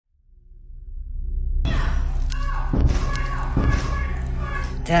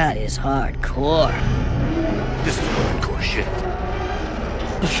That is hardcore. This is hardcore shit.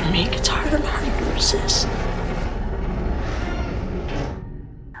 But for me, it gets harder and harder to resist.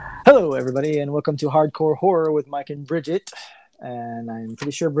 Hello, everybody, and welcome to Hardcore Horror with Mike and Brigitte. And I'm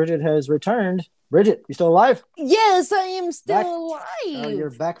pretty sure Brigitte has returned. Brigitte, you still alive? Yes, I am still Back? alive. Oh,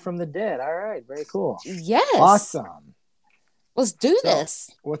 you're back from the dead. All right, very cool. Yes. Awesome. Let's do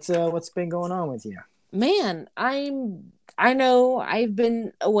this. What's been going on with you? Man, I know I've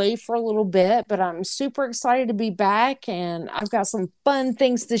been away for a little bit, but I'm super excited to be back, and I've got some fun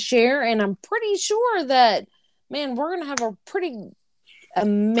things to share, and I'm pretty sure that, man, we're going to have a pretty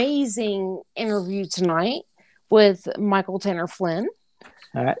amazing interview tonight with Michael Tanner Flynn.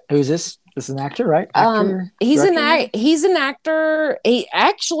 All right, who's this? This is an actor, right? He's an actor. He's an actor,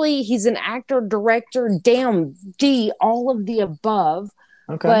 director, all of the above.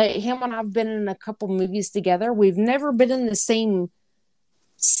 Okay. But him and I've been in a couple movies together. We've never been in the same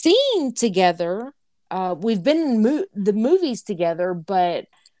scene together. We've been in the movies together, but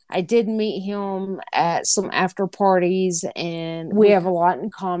I did meet him at some after parties, and we have a lot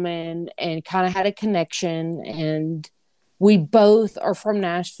in common and kind of had a connection. And we both are from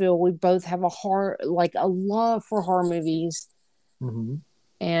Nashville. We both have a love for horror movies. Mm-hmm.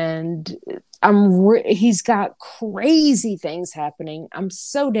 And he's got crazy things happening. I'm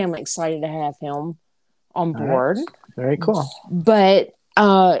so damn excited to have him on board. Right. Very cool. But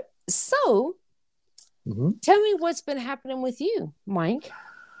tell Mm-hmm. me what's been happening with you, Mike.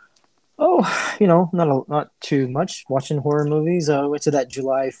 Oh, not too much. Watching horror movies. I went to that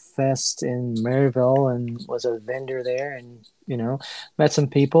July Fest in Maryville and was a vendor there, and met some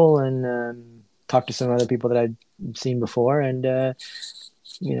people and talked to some other people that I'd seen before, and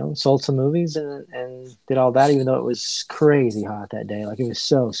sold some movies and did all that, even though it was crazy hot that day. Like, it was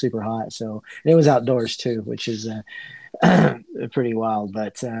so super hot. So, and it was outdoors too, which is pretty wild,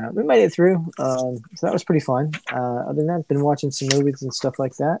 but we made it through. So that was pretty fun. Other than that, I've been watching some movies and stuff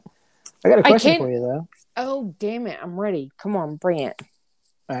like that. I got a question for you, though. Oh, damn it. I'm ready. Come on, bring it.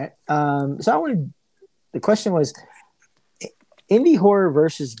 All right. The question was indie horror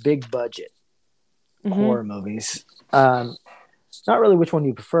versus big budget horror movies. Not really which one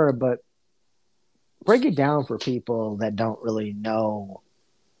you prefer, but break it down for people that don't really know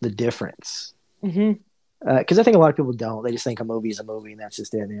the difference. Because I think a lot of people don't. They just think a movie is a movie, and that's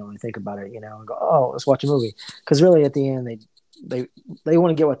just it. They don't really think about it, and go, "Oh, let's watch a movie." Because really, at the end, they want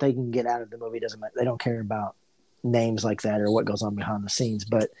to get what they can get out of the movie. They don't care about names like that or what goes on behind the scenes.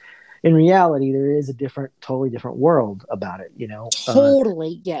 But in reality, there is a totally different world about it.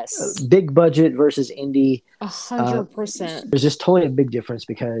 Totally, yes. Big budget versus indie. 100%. There's just totally a big difference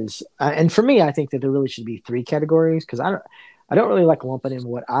because, and for me, I think that there really should be three categories, because I don't really like lumping in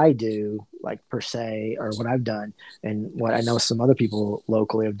what I do, like, per se, or what I've done, and what I know some other people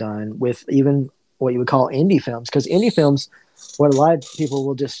locally have done with even what you would call indie films. Because indie films, what a lot of people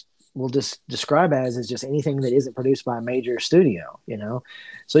will just describe as is just anything that isn't produced by a major studio,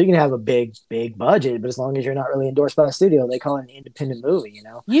 So you can have a big budget, but as long as you're not really endorsed by a studio, they call it an independent movie,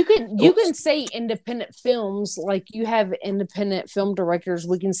 You can say independent films, like you have independent film directors.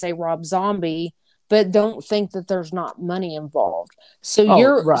 We can say Rob Zombie, but don't think that there's not money involved. So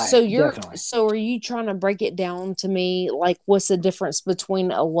are you trying to break it down to me? Like, what's the difference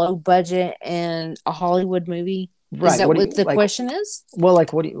between a low budget and a Hollywood movie? Right. Is that what the question is? Well, like,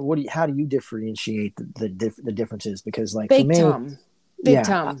 how do you differentiate the differences? Because, like, big for me,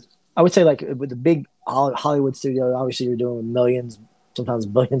 time. I would say, like, with the big Hollywood studio, obviously you're doing millions, sometimes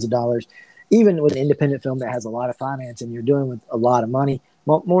billions of dollars. Even with an independent film that has a lot of finance and you're doing with a lot of money,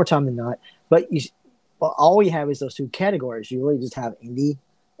 more time than not. But all we have is those two categories. You really just have indie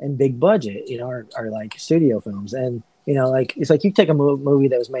and big budget, or like studio films. And, like, it's like you take a movie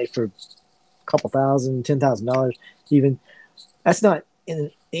that was made for a couple $1,000, $10,000 even. That's not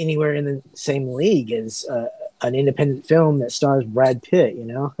anywhere in the same league as an independent film that stars Brad Pitt,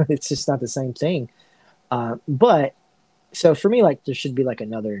 It's just not the same thing. But so for me, like, there should be like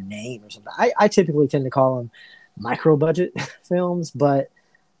another name or something. I typically tend to call them micro budget films, but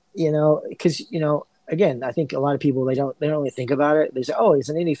because again, I think a lot of people they don't really think about it. They say, "Oh, it's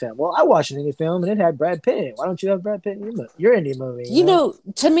an indie film." Well, I watched an indie film and it had Brad Pitt in it. Why don't you have Brad Pitt in your indie movie?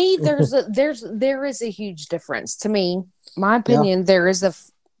 To me, there is a huge difference. To me, my opinion, there is a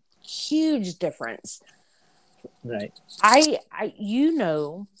huge difference. Right. I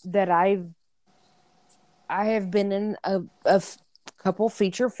that I have been in a couple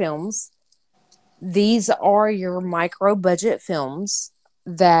feature films. These are your micro budget films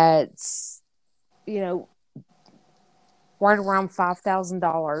that's, right around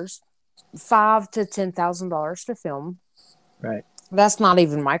 $5,000, $5,000 to $10,000 to film. Right. That's not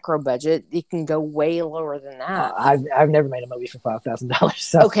even micro budget. It can go way lower than that. I've never made a movie for $5,000.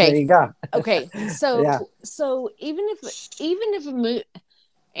 So Okay. there you go. Okay, so Yeah. so even if a movie,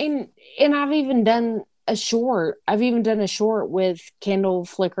 and I've even done a short. I've even done a short with Candle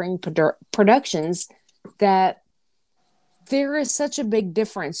Flickering Productions. That there is such a big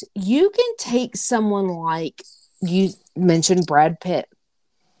difference. You can take someone like you mentioned, Brad Pitt.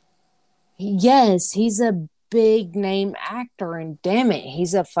 Yes, he's a big name actor, and damn it,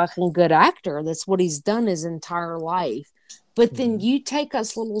 he's a fucking good actor. That's what he's done his entire life. But then you take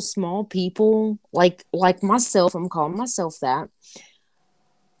us little small people like myself, I'm calling myself that,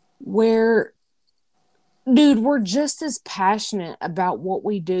 where, dude, we're just as passionate about what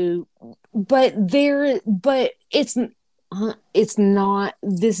we do, but it's not,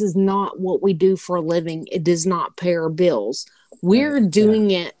 this is not what we do for a living. It does not pay our bills. We're doing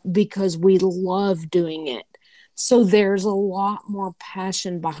it because we love doing it. So there's a lot more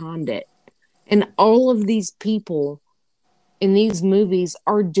passion behind it. And all of these people in these movies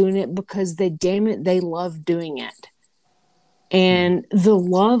are doing it because they love doing it. And the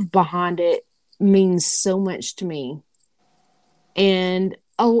love behind it means so much to me. And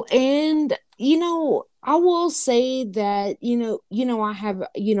I will say that, I have,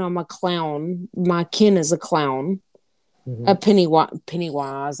 I'm a clown. My kin is a clown. A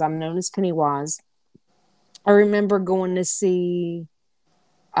Pennywise. I'm known as Pennywise. I remember going to see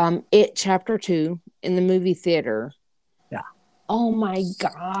It Chapter 2 in the movie theater. Yeah. Oh my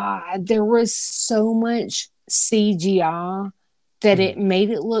God. There was so much CGI that it made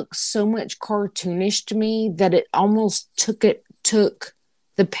it look so much cartoonish to me that it almost took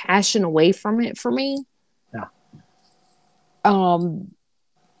the passion away from it for me. Yeah.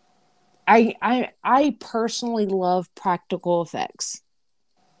 I personally love practical effects.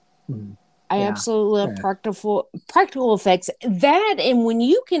 I absolutely love practical effects. That, and when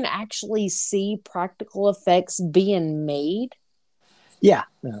you can actually see practical effects being made. Yeah.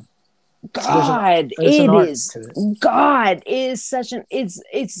 God, God is such an,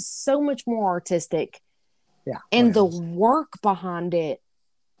 it's so much more artistic. Yeah. And the work behind it.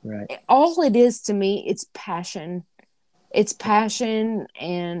 Right. All it is to me, it's passion. It's passion.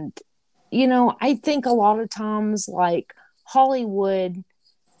 And, I think a lot of times, like, Hollywood,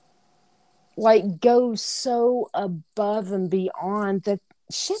 like, goes so above and beyond that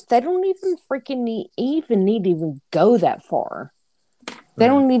shit, they don't even freaking need to even go that far. They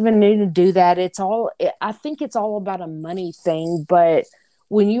don't even need to do that. I think it's all about a money thing. But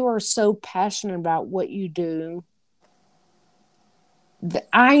when you are so passionate about what you do,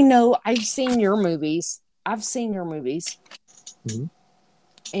 I know I've seen your movies.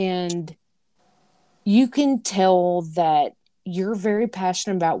 And you can tell that you're very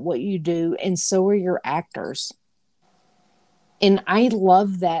passionate about what you do, and so are your actors. And I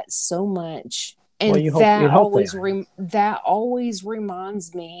love that so much. And that always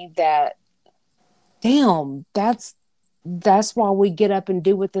reminds me that, damn, that's why we get up and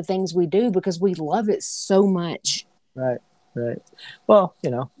do the things we do, because we love it so much. Right. Well,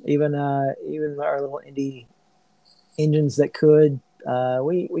 even our little indie engines that could,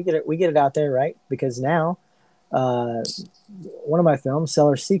 we get it out there, right? Because now, one of my films,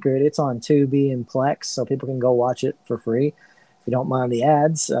 Seller's Secret, it's on Tubi and Plex, so people can go watch it for free if you don't mind the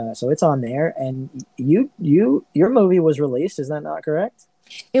ads. So it's on there, and your movie was released, is that not correct?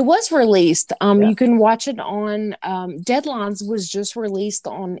 It was released. You can watch it on Deadlines was just released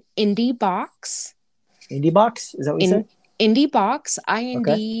on IndieBox. IndieBox? Is that what you said? IndieBox,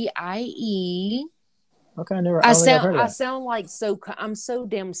 INDIE. Okay, I sound like I'm so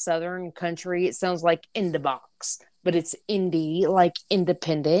damn Southern country. It sounds like IndieBox, but it's indie, like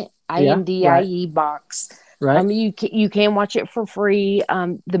independent. INDIE box. Right. You can watch it for free.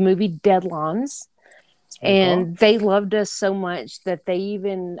 The movie Deadlines. And they loved us so much that they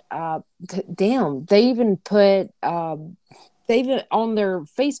even put on their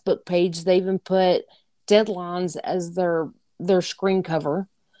Facebook page, they even put Deadlines as their screen cover.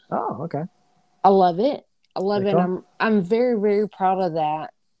 Oh, okay. I love it. Cool. I'm very, very proud of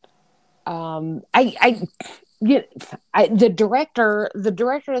that. The director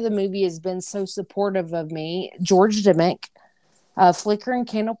of the movie has been so supportive of me. George Dimick, Flicker and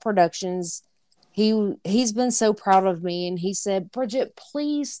Candle Productions. He's been so proud of me, and he said, Bridget,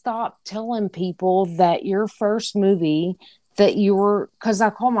 please stop telling people that your first movie that you were, because I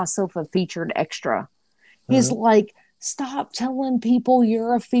call myself a featured extra. He's like, stop telling people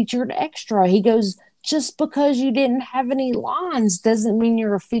you're a featured extra. He goes, just because you didn't have any lines doesn't mean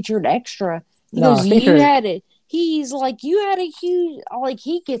you're a featured extra. He goes, he's like, you had a huge, like,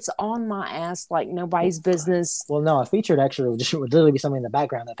 he gets on my ass like nobody's business. Well, no, a featured extra would literally be something in the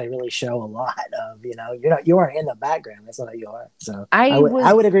background that they really show a lot of. You aren't in the background. That's not who you are. So I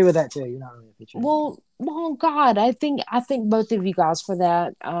would agree with that too. You're not really a featured. Well, God, I think both of you guys for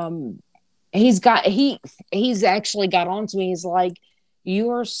that. He's actually got on to me. He's like,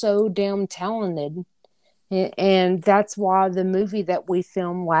 you are so damn talented. And that's why the movie that we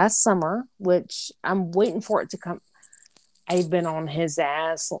filmed last summer, which I'm waiting for it to come, I've been on his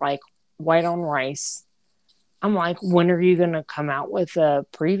ass like white on rice. I'm like, when are you going to come out with a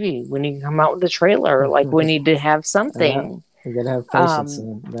preview? When you come out with a trailer? Like, we need to have something. You got to have patience.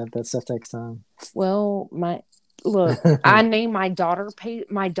 That stuff takes time. Well, I named my daughter.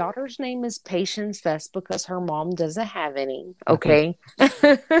 My daughter's name is Patience. That's because her mom doesn't have any. Okay.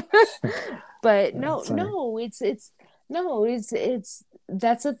 But it's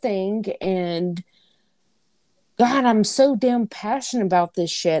that's a thing. And God, I'm so damn passionate about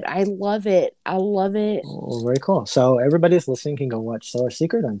this shit. I love it. Well, very cool. So everybody that's listening can go watch Solar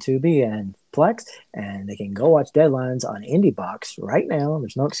Secret on Tubi and Plex, and they can go watch Deadlines on IndieBox right now.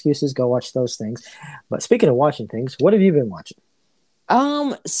 There's no excuses. Go watch those things. But speaking of watching things, what have you been watching?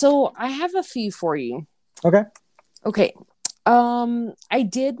 So I have a few for you. Okay. I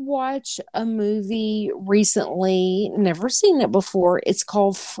did watch a movie recently. Never seen it before. It's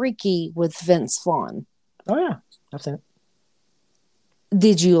called Freaky with Vince Vaughn. Oh yeah, I've seen it.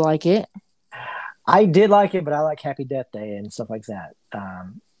 Did you like it? I did like it, but I like Happy Death Day and stuff like that.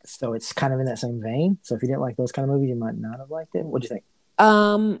 So it's kind of in that same vein. So if you didn't like those kind of movies, you might not have liked it. What do you think?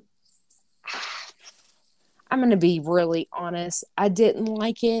 I'm going to be really honest. I didn't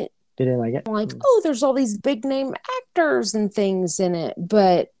like it. Didn't like it? Like, there's all these big name actors and things in it.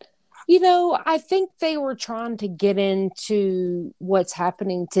 But, I think they were trying to get into what's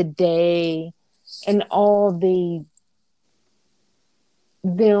happening today and all the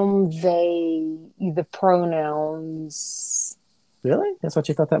pronouns. Really? That's what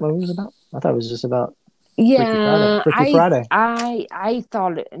you thought that movie was about? I thought it was just about Freaky Friday. I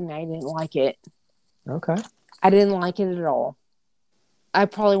thought it, and I didn't like it. Okay. I didn't like it at all. I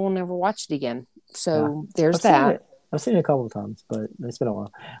probably will never watch it again. So there's that. I've seen it a couple of times, but it's been a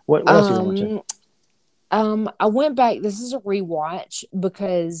while. What else are you watching? I went back. This is a rewatch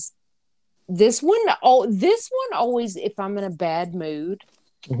because this one always, if I'm in a bad mood,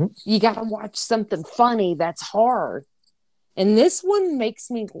 you got to watch something funny that's hard. And this one makes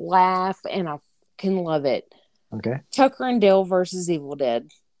me laugh, and I can love it. Okay. Tucker and Dale versus Evil Dead.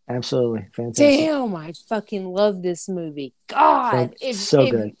 Absolutely. Fantastic. Damn, I fucking love this movie. God.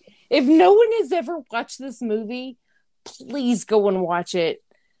 Good. If no one has ever watched this movie, please go and watch it.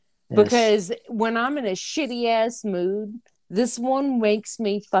 Yes. Because when I'm in a shitty ass mood, this one makes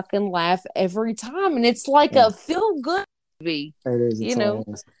me fucking laugh every time. And it's like a feel good movie. It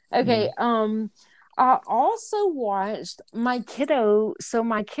is. Okay. I also watched my kiddo. So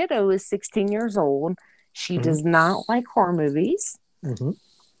my kiddo is 16 years old. She does not like horror movies.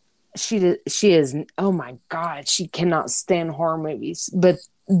 She is, oh my God, she cannot stand horror movies. But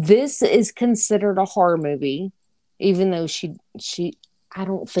this is considered a horror movie, even though she I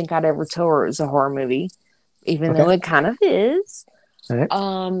don't think I'd ever tell her it was a horror movie, even though it kind of is. Okay.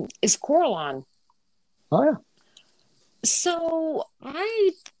 It's Coraline. Oh yeah. So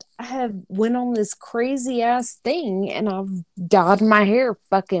I have went on this crazy ass thing, and I've dyed my hair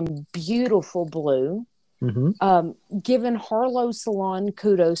fucking beautiful blue. Giving Harlow Salon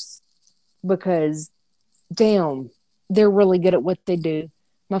kudos because damn, they're really good at what they do.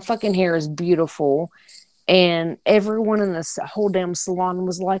 My fucking hair is beautiful, and everyone in this whole damn salon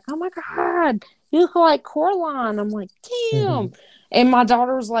was like, "Oh my God, you look like Coraline." I'm like, "Damn!" And my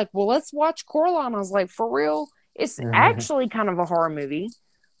daughter was like, "Well, let's watch Coraline." I was like, "For real?" It's actually kind of a horror movie.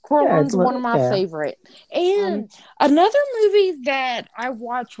 Coraline's one of my favorite. And another movie that I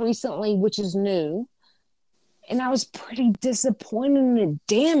watched recently, which is new. And I was pretty disappointed in it.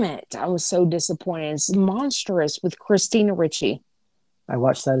 Damn it. I was so disappointed. It's Monstrous with Christina Ricci. I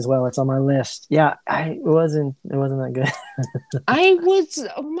watched that as well. It's on my list. Yeah, it wasn't that good.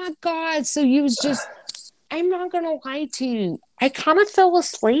 Oh my God. So you was just, I'm not going to lie to you. I kind of fell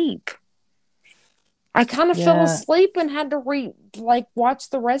asleep. Fell asleep and had to watch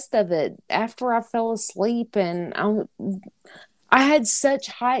the rest of it after I fell asleep. And I had such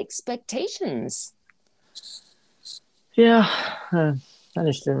high expectations. Yeah, I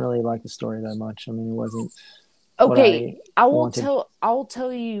just didn't really like the story that much. I mean, it wasn't. Okay, I'll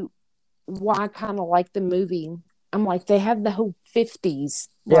tell you why I kind of like the movie. I'm like, they have the whole 50s.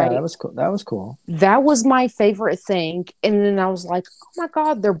 Yeah, right? that was cool. That was my favorite thing. And then I was like, oh my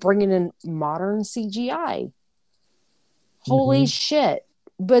God, they're bringing in modern CGI. Holy shit.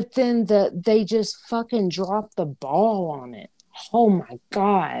 But then they just fucking dropped the ball on it. Oh my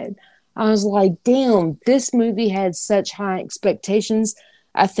God. I was like, damn, this movie had such high expectations.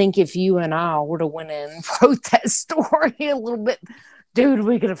 I think if you and I would have went in and wrote that story a little bit, dude,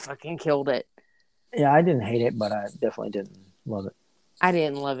 we could have fucking killed it. Yeah, I didn't hate it, but I definitely didn't love it. I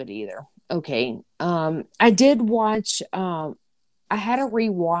didn't love it either. Okay. I did watch, I had a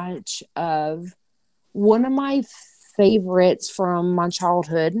rewatch of one of my favorites from my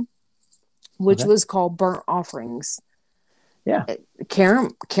childhood, which was called Burnt Offerings. Yeah.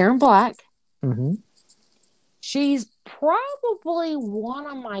 Karen Black. Mm-hmm. She's probably one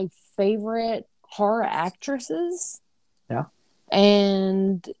of my favorite horror actresses. Yeah.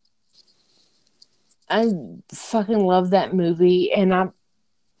 And I fucking love that movie. And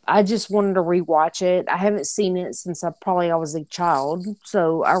I just wanted to rewatch it. I haven't seen it since I was a child.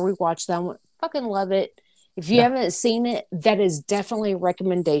 So I rewatched that one. Fucking love it. If you haven't seen it, that is definitely a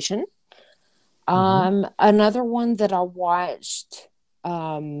recommendation. Another one that I watched,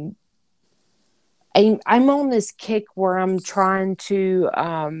 I'm on this kick where I'm trying to,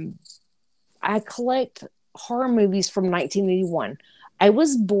 I collect horror movies from 1981. I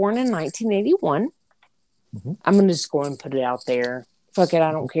was born in 1981. I'm going to just go and put it out there. Fuck it,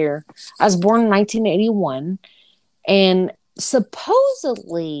 I don't care. I was born in 1981, and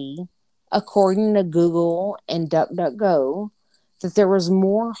supposedly, according to Google and DuckDuckGo, that there was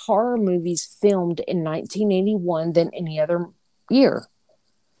more horror movies filmed in 1981 than any other year,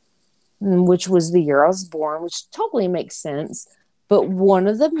 which was the year I was born, which totally makes sense. But one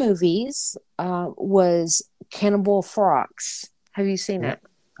of the movies was Cannibal Frogs. Have you seen it?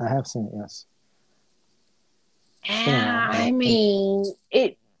 I have seen it, yes. I mean,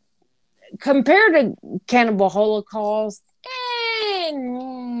 it compared to Cannibal Holocaust,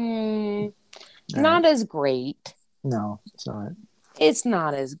 not as great. No, it's not. It's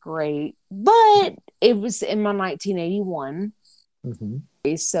not as great, but it was in my 1981.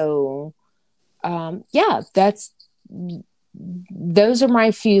 So, yeah, those are my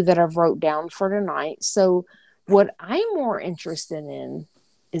few that I've wrote down for tonight. So, what I'm more interested in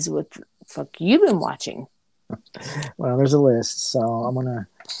is what the fuck you've been watching. Well, there's a list, so I'm gonna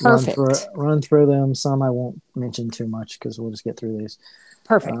run through them. Some I won't mention too much because we'll just get through these.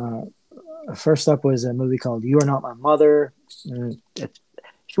 Perfect. First up was a movie called You Are Not My Mother. If you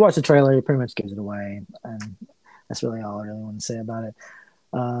watch the trailer, it pretty much gives it away, and that's really all I really want to say about it.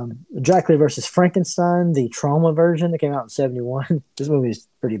 Dracula versus Frankenstein, the trauma version that came out in '71. This movie is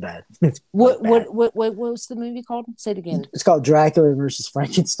pretty bad. What was the movie called? Say it again. It's called Dracula versus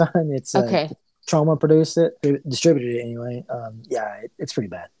Frankenstein. It's okay. Trauma produced it, distributed it anyway. It's pretty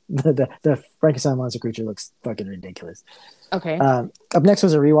bad. The Frankenstein monster creature looks fucking ridiculous. Okay. Up next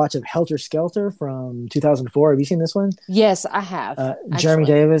was a rewatch of Helter Skelter from 2004. Have you seen this one? Yes, I have. Jeremy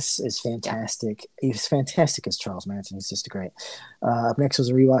Davis is fantastic. Yeah. He's fantastic as Charles Manson. He's just great. Up next was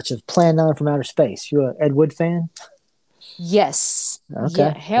a rewatch of Plan 9 from Outer Space. You an Ed Wood fan? Yes. Okay.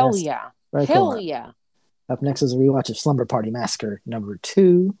 Yeah, hell yeah. Right, hell yeah. Up next was a rewatch of Slumber Party Massacre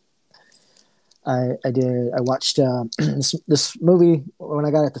 #2. I watched this movie when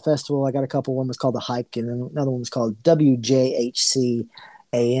I got at the festival. I got a couple. One was called The Hike, and then another one was called WJHC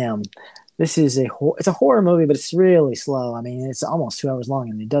AM. This is it's a horror movie, but it's really slow. I mean, it's almost 2 hours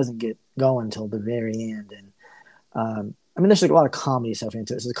long, and it doesn't get going until the very end. And I mean, there's like a lot of comedy stuff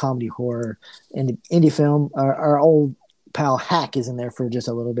into it. It's a comedy horror indie film. Our old pal Hack is in there for just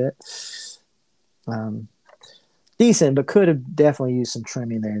a little bit. Decent, but could have definitely used some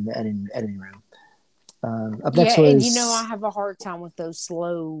trimming there in the editing room. Up next was, and I have a hard time with those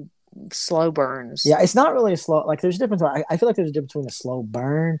slow burns. Yeah, it's not really a slow. Like there's a difference. I feel like there's a difference between a slow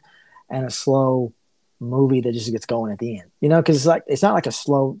burn and a slow movie that just gets going at the end. Because it's not like a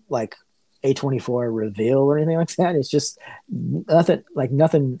slow like A24 reveal or anything like that. It's just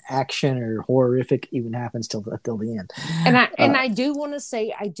nothing action or horrific even happens till the end. And I do want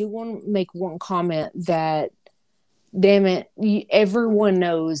to make one comment that. Damn it, everyone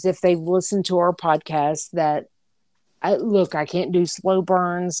knows if they've listened to our podcast that I can't do slow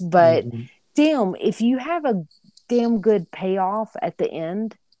burns, but damn, if you have a damn good payoff at the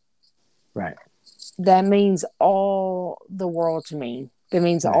end, right, that means all the world to me. That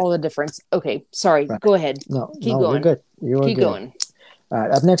means all the difference. Okay, sorry, go ahead. Keep going. You're good. Keep going. All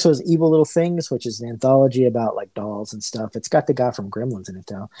right, up next was Evil Little Things, which is an anthology about like dolls and stuff. It's got the guy from Gremlins in it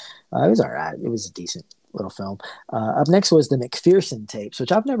though. It was all right. It was a decent little film. Up next was the McPherson tapes,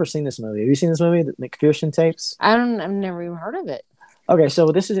 which I've never seen this movie. Have you seen this movie, the McPherson tapes? I've never even heard of it. Okay,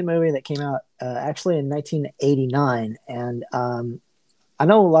 so this is a movie that came out actually in 1989, and I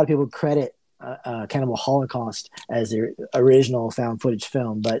know a lot of people credit Cannibal Holocaust as their original found footage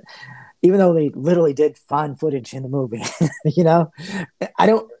film, but even though they literally did find footage in the movie, you know, I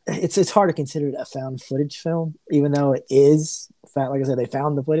don't. It's hard to consider it a found footage film, even though it is. Like I said, they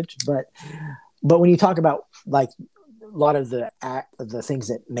found the footage, but when you talk about like a lot of the things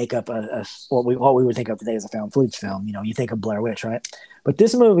that make up what we would think of today as a found footage film, you know, you think of Blair Witch, right? But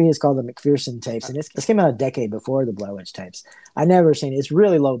this movie is called the McPherson Tapes, and this came out a decade before the Blair Witch Tapes. I never seen it. It's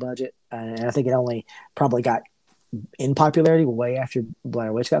really low budget, and I think it only probably got in popularity way after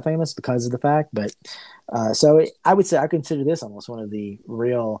Blair Witch got famous because of the fact. But I would say I consider this almost one of the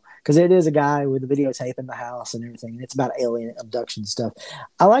real, because it is a guy with a videotape in the house and everything, and it's about alien abduction stuff.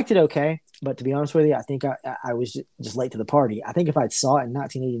 I liked it okay, but to be honest with you, I think I was just late to the party. I think if I'd saw it in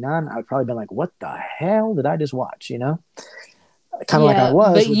 1989, I would probably been like, "What the hell did I just watch?" You know, kind of like I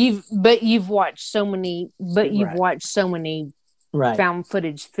was. But you've watched so many. But you've Right. watched so many. Right. Found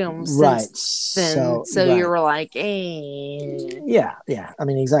footage films Right. since then, so right. you were like, eh. Yeah. I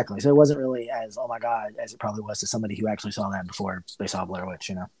mean, exactly. So it wasn't really as, oh my God, as it probably was to somebody who actually saw that before they saw Blair Witch,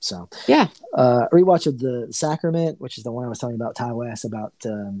 you know? So, yeah. Rewatch of The Sacrament, which is the one I was telling you about, Ty West, about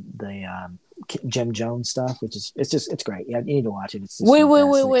the Jim Jones stuff, which is, it's great. Yeah, you need to watch it. It's wait.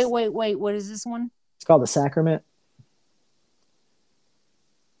 What is this one? It's called The Sacrament.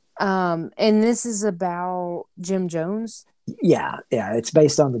 And this is about Jim Jones. Yeah. It's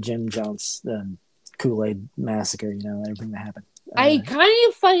based on the Jim Jones Kool-Aid massacre, you know, everything that happened.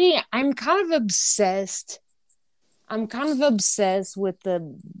 I'm kind of obsessed. I'm kind of obsessed with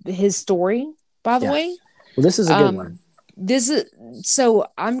his story, by the way. Well, this is a good one. So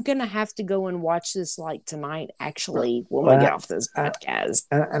I'm gonna have to go and watch this like tonight. Actually, when we get off this podcast,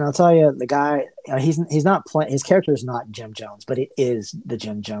 and I'll tell you, the guy he's not playing. His character is not Jim Jones, but it is the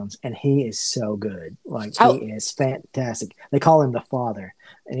Jim Jones, and he is so good. Like he is fantastic. They call him the Father,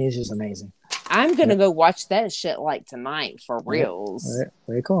 and he's just amazing. I'm gonna go watch that shit like tonight for reals.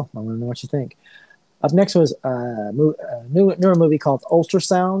 Very cool. I want to know what you think. Up next was a newer movie called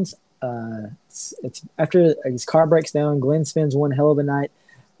Ultrasounds. It's after his car breaks down, Glenn spends one hell of a night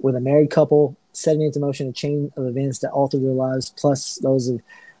with a married couple, setting into motion a chain of events that alter their lives, plus those of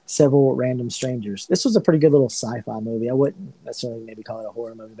several random strangers. This was a pretty good little sci-fi movie. I wouldn't necessarily maybe call it a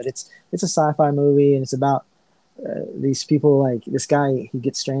horror movie, but it's a sci-fi movie, and it's about these people. Like this guy, he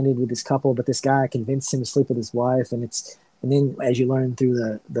gets stranded with this couple, but this guy convinced him to sleep with his wife, and then as you learn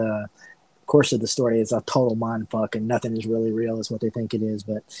through the course of the story, it's a total mind fuck, and nothing is really real is what they think it is.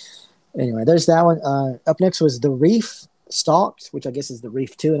 But anyway, there's that one. Up next was The Reef Stalked, which I guess is The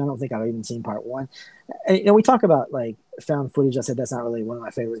Reef 2, and I don't think I've even seen part 1. And, you know, we talk about like found footage. I said that's not really one of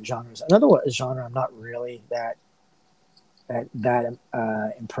my favorite genres. Another genre I'm not really that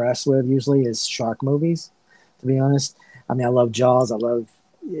impressed with usually is shark movies, to be honest. I mean, I love Jaws. I love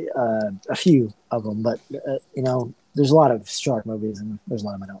a few of them, but you know, there's a lot of shark movies, and there's a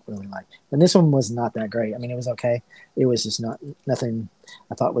lot of them I don't really like. And this one was not that great. I mean, it was okay. It was just nothing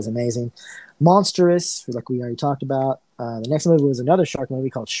I thought was amazing. Monstrous, like we already talked about. The next movie was another shark movie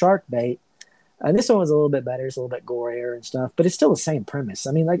called Shark Bait. And this one was a little bit better. It's a little bit gorier and stuff, but it's still the same premise.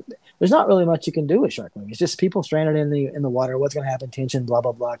 I mean, like, there's not really much you can do with shark movies. It's just people stranded in the water. What's going to happen? Tension, blah,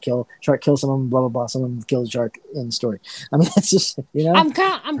 blah, blah. Shark kills someone, blah, blah, blah. Someone kills the shark in the story. I mean, it's just, you know. I'm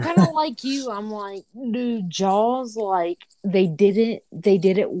kind of like you. I'm like, dude, Jaws, like, they did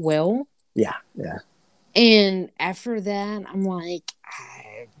it well. Yeah. And after that, I'm like,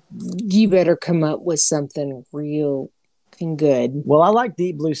 you better come up with something real and good. Well, I like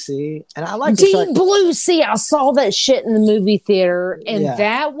Deep Blue Sea, and I like Deep Blue Sea. I saw that shit in the movie theater, and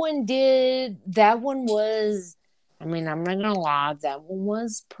that one was. I mean, I'm not gonna lie, that one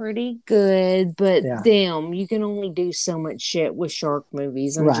was pretty good, but damn, you can only do so much shit with shark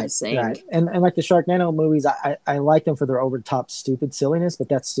movies. I'm just saying. Right. And like the Sharknado movies, I like them for their over the top stupid silliness, but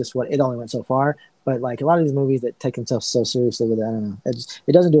that's just what it only went so far. But like a lot of these movies that take themselves so seriously with it, I don't know.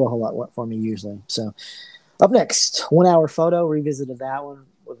 It doesn't do a whole lot for me usually. So up next, 1 Hour Photo, revisited that one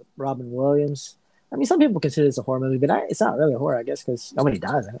with Robin Williams. I mean, some people consider this a horror movie, but it's not really a horror, I guess, because nobody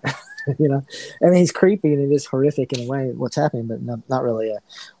dies in it. You know, I mean, he's creepy and it is horrific in a way what's happening, but not really a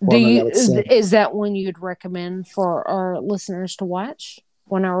horror movie. Is that one you'd recommend for our listeners to watch?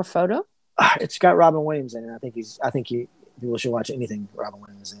 1 Hour Photo. It's got Robin Williams in it. I think people should watch anything Robin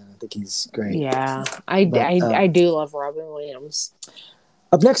Williams in. I think he's great. Yeah, I do love Robin Williams.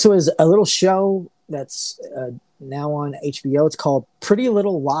 Up next was a little show that's now on HBO. It's called Pretty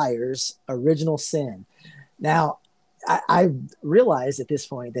Little Liars: Original Sin. Now, I realized at this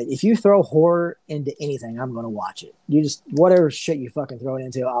point that if you throw horror into anything, I'm going to watch it. You just, whatever shit you fucking throw it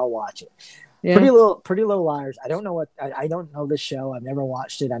into, I'll watch it. Yeah. Pretty Little Liars. I don't know I don't know this show. I've never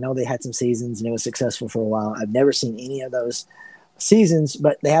watched it. I know they had some seasons and it was successful for a while. I've never seen any of those seasons,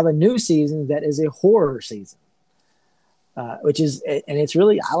 but they have a new season that is a horror season, which is, and it's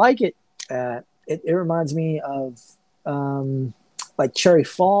really, I like it. It reminds me of like Cherry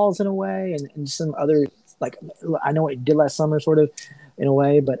Falls in a way, and some other, like, I know what it did last summer, sort of, in a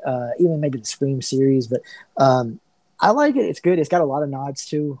way, but even maybe the Scream series. But I like it. It's good. It's got a lot of nods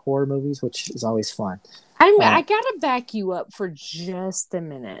to horror movies, which is always fun. I gotta back you up for just a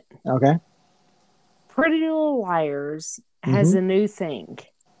minute. Okay. Pretty Little Liars has a new thing.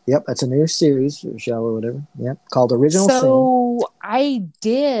 Yep, that's a new series or show or whatever. Yep, called Original Sin. So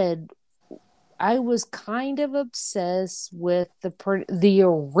I was kind of obsessed with the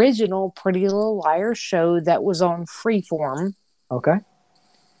original Pretty Little Liars show that was on Freeform. Okay.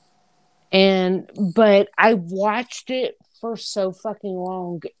 But I watched it for so fucking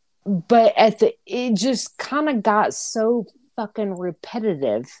long, but it just kind of got so fucking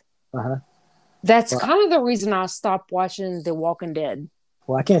repetitive. That's kind of the reason I stopped watching The Walking Dead.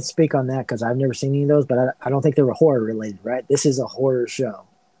 Well, I can't speak on that because I've never seen any of those, but I don't think they were horror related, right? This is a horror show.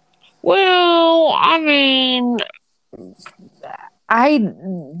 Well, I mean,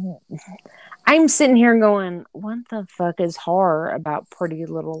 I'm sitting here going, what the fuck is horror about Pretty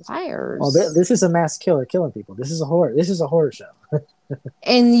Little Liars? Well, this is a mass killer killing people. This is a horror show.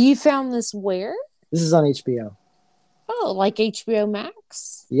 And you found this where? This is on HBO. Oh, like HBO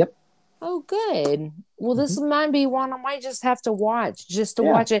Max? Yep. Oh, good. Well, this might be one I might just have to watch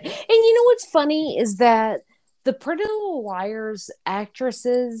watch it. And you know what's funny is that the Pretty Little Liars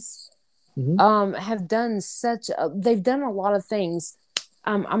actresses have done they've done a lot of things.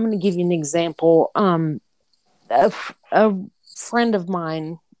 I'm going to give you an example. A friend of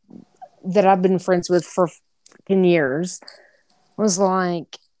mine that I've been friends with for fucking years was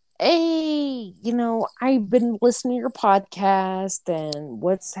like, hey, I've been listening to your podcast and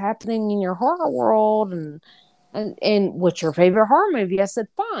what's happening in your horror world and what's your favorite horror movie? I said,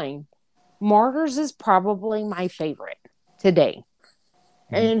 fine. Martyrs is probably my favorite today.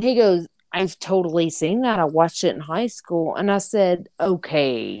 And he goes, I've totally seen that. I watched it in high school. And I said,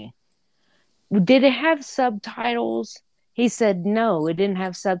 okay. Did it have subtitles? He said, no, it didn't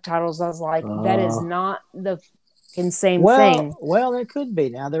have subtitles. I was like, that is not the same thing. Well, it could be.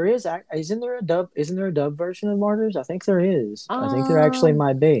 Now there is. Isn't there a dub version of Martyrs? I think there is. I think there actually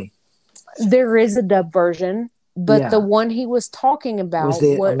might be. There is a dub version, but the one he was talking about was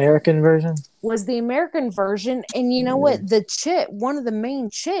the American version. Was the American version, and you know what? One of the main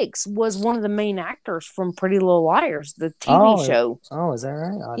chicks was one of the main actors from Pretty Little Liars, the TV show. Oh, is that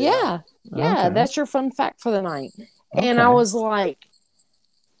right? Yeah. Okay. That's your fun fact for the night. Okay. And I was like,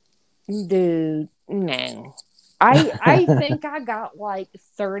 dude, no. I think I got like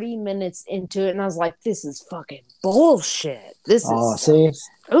 30 minutes into it and I was like, this is fucking bullshit. This is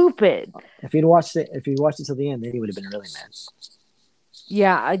stupid. If you'd watched it till the end, then you would have been really mad.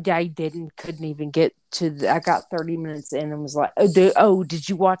 Yeah, I couldn't even get to I got 30 minutes in and was like, did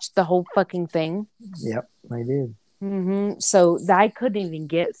you watch the whole fucking thing? Yep, I did. So I couldn't even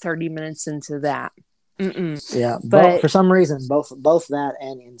get 30 minutes into that. Yeah, but for some reason, both that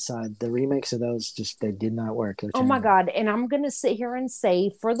and Inside, the remakes of those they did not work. Oh my god! And I'm gonna sit here and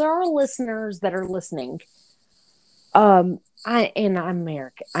say for our listeners that are listening, I'm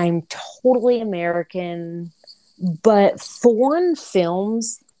American. I'm totally American, but foreign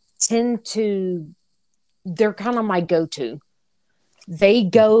films they're kind of my go-to. They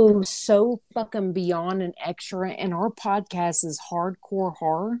go so fucking beyond and extra, and our podcast is hardcore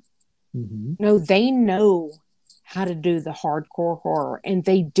horror. No, they know how to do the hardcore horror and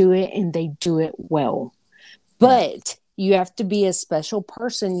they do it well. But you have to be a special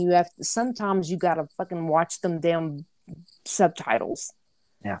person. Sometimes you got to fucking watch them damn subtitles.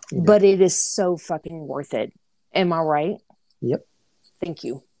 Yeah. But it is so fucking worth it. Am I right? Yep. Thank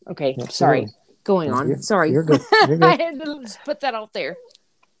you. Okay. Absolutely. Sorry. Going on. Sorry. You're good. I had to just put that out there.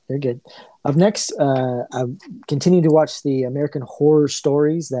 You're good. Up next, I've continued to watch the American Horror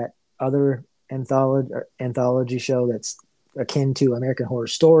Stories, that other anthology show that's akin to American Horror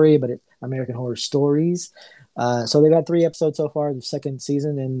Story, but it's American Horror Stories. So they've had 3 episodes so far, the second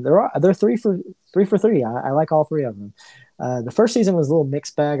season, and they're three for three. I like all 3 of them. The first season was a little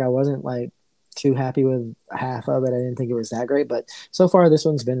mixed bag. I wasn't like too happy with half of it. I didn't think it was that great, but so far this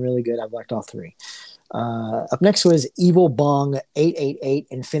one's been really good. I've liked all 3. Up next was Evil Bong 888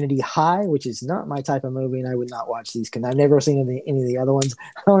 Infinity High, which is not my type of movie, and I would not watch these because I've never seen any of the other ones.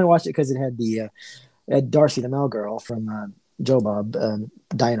 I only watched it because it had Darcy the Mail Girl from Joe Bob,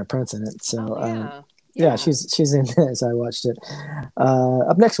 Diana Prince in it. So Yeah, she's in this. I watched it.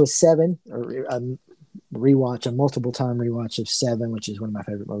 Up next was Seven, a rewatch, a multiple time rewatch of Seven, which is one of my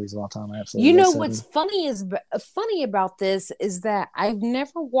favorite movies of all time. I absolutely You love know Seven. what's funny about this is that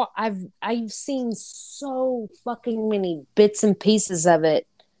I've seen so fucking many bits and pieces of it.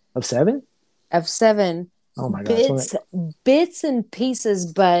 Of Seven? Of Seven. Oh my god! Bits and pieces,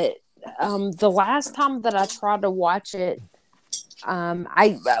 but the last time that I tried to watch it,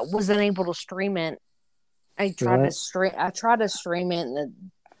 I wasn't able to stream it. I tried to stream it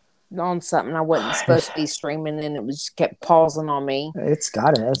on something I wasn't supposed to be streaming, and it was kept pausing on me. It's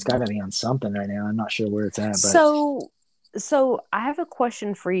gotta be on something right now. I'm not sure where it's at. But... So I have a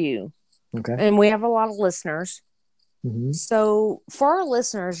question for you. Okay. And we have a lot of listeners. Mm-hmm. So for our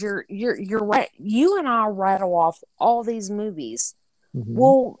listeners, you're right. You and I rattle off all these movies. Mm-hmm.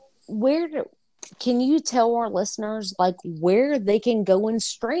 Well, can you tell our listeners like where they can go and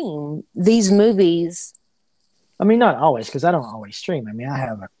stream these movies? I mean, not always, because I don't always stream. I mean, I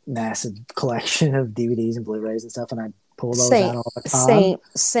have a massive collection of DVDs and Blu-rays and stuff, and I pull those out all the time.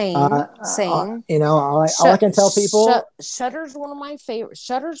 Same. You know, all I can tell people. Shudder's one of my favorites.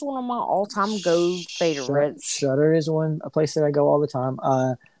 Shudder's one of my all-time go favorites. Shudder is a place that I go all the time.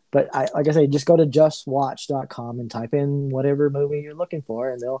 But like I say, just go to justwatch.com and type in whatever movie you're looking for,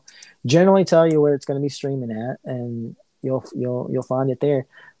 and they'll generally tell you where it's going to be streaming at, and you'll find it there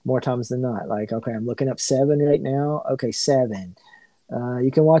more times than not. Like, okay, I'm looking up Seven right now. Okay, Seven.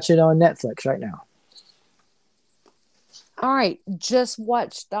 You can watch it on Netflix right now. All right,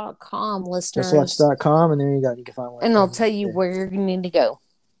 justwatch.com, listeners. Justwatch.com, and there you go. You can find one. And I'll tell you where you need to go.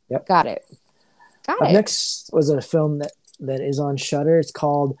 Yep. Got it. Next was a film that is on Shudder. It's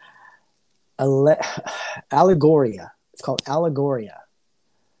called Allegoria. It's called Allegoria.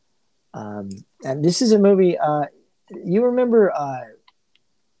 And this is a movie. You remember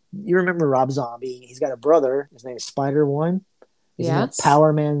Rob Zombie? He's got a brother. His name is Spider One. Yes.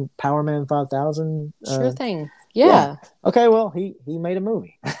 Power Man 5000. Sure thing. Yeah. Okay. Well, he made a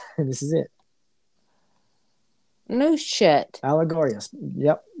movie, and this is it. No shit. Allegoria.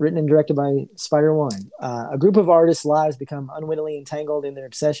 Yep. Written and directed by Spider One. A group of artists' lives become unwittingly entangled in their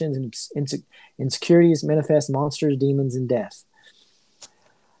obsessions and insecurities, manifest monsters, demons, and death.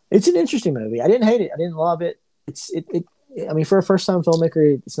 It's an interesting movie. I didn't hate it. I didn't love it. I mean, for a first-time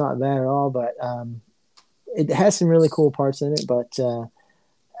filmmaker, it's not bad at all. But it has some really cool parts in it. But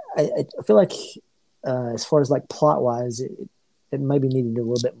I feel like, as far as like plot-wise, it maybe needed a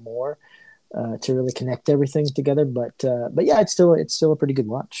little bit more. To really connect everything together, but yeah, it's still a pretty good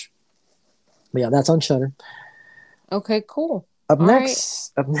watch. But yeah, that's on Shudder. Okay, cool. Up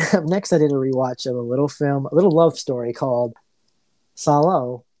next, I did a rewatch of a little love story called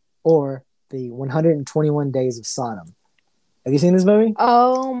Salo, or the 121 Days of Sodom. Have you seen this movie?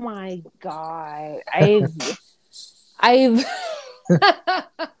 Oh my god, I've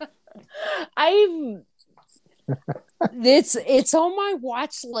It's on my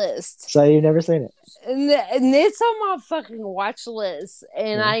watch list. So you've never seen it? And it's on my fucking watch list.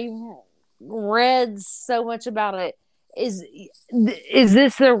 And I read so much about it. Is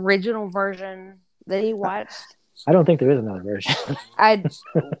this the original version that he watched? I don't think there is another version.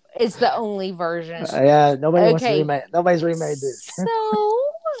 It's the only version. Yeah, nobody's remade this.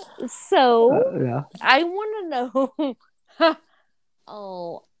 So yeah. I want to know.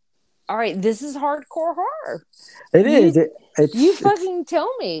 Oh. All right, this is hardcore horror. It is. You fucking tell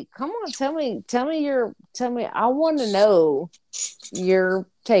me. Come on, tell me. I want to know your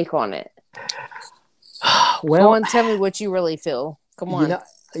take on it. Well, go on, tell me what you really feel. Come on.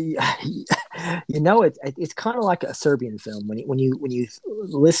 It's kind of like a Serbian film when you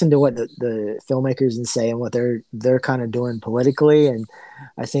listen to what the filmmakers say and what they're kind of doing politically, and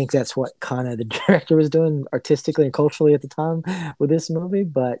I think that's what kind of the director was doing artistically and culturally at the time with this movie.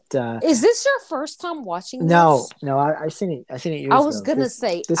 But is this your first time watching this? No, I've seen it. I've seen it years ago. I was gonna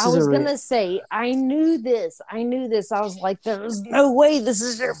say I knew this. I was like, there's no way this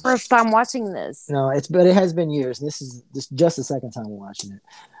is your first time watching this. No, but it has been years. And this is just the second time watching it.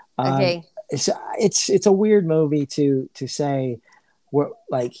 Okay. It's a weird movie to say what,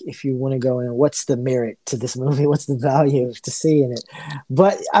 like, if you want to go in, what's the merit to this movie? What's the value to see in it?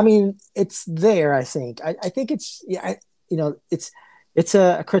 But I mean, it's there. I think. I think it's it's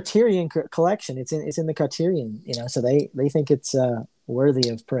a Criterion collection. It's in the Criterion. So they think it's worthy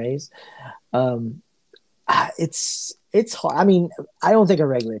of praise. It's hard. I mean, I don't think a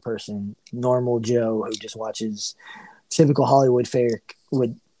regular person, normal Joe who just watches typical Hollywood fare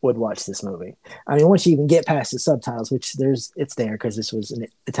would watch this movie. I mean, once you even get past the subtitles, which it's there because this was an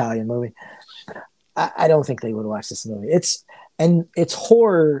Italian movie. I don't think they would watch this movie. It's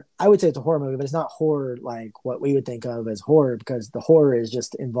horror. I would say it's a horror movie, but it's not horror like what we would think of as horror, because the horror is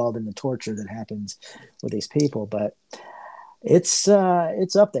just involved in the torture that happens with these people. But it's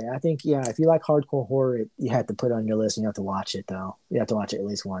up there. I think, yeah, if you like hardcore horror, you have to put it on your list, and you have to watch it though. You have to watch it at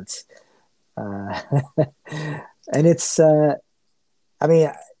least once. Uh, and it's I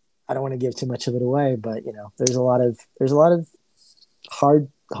mean, I don't want to give too much of it away, but there's a lot of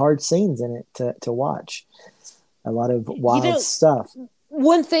hard scenes in it to watch. A lot of wild stuff.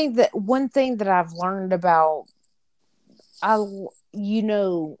 One thing that I've learned about,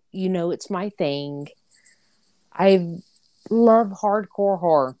 it's my thing. I love hardcore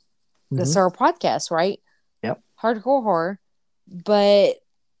horror. This is our podcast, right? Yep. Hardcore horror. But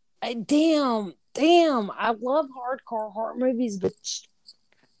damn, I love hardcore horror movies, but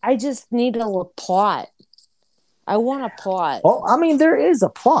I just need a plot. I want a plot. Well, I mean, there is a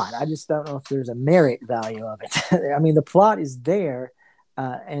plot. I just don't know if there's a merit value of it. I mean, the plot is there,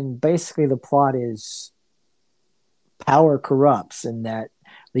 and basically the plot is power corrupts, and that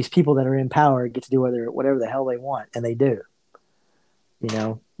these people that are in power get to do whatever the hell they want, and they do.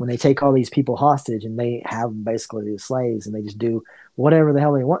 When they take all these people hostage and they have them basically these slaves, and they just do whatever the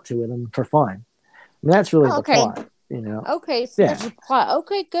hell they want to with them for fun. I mean, that's really the plot. Okay, so there's a plot.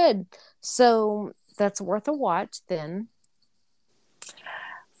 Okay, good. So that's worth a watch then.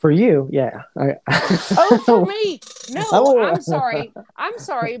 For you, yeah. For me, no. I'm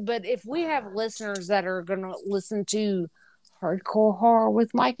sorry, but if we have listeners that are gonna listen to hardcore horror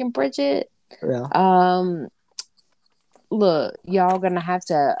with Mike and Bridget, look, y'all gonna have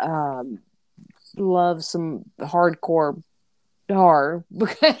to love some hardcore horror,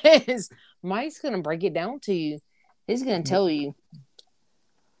 because Mike's gonna break it down to you. He's gonna tell you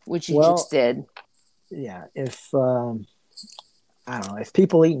what you just did. Yeah, if I don't know, if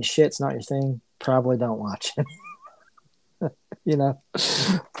people eating shit's not your thing, probably don't watch it.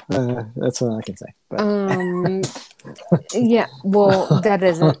 That's what I can say. But. Yeah, well,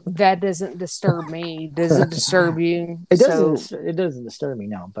 that doesn't disturb me. Does it disturb you? It doesn't. It doesn't disturb me,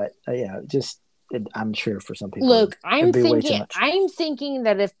 no. But I'm sure for some people. Look, I'm thinking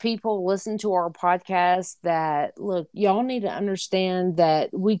that if people listen to our podcast, that y'all need to understand that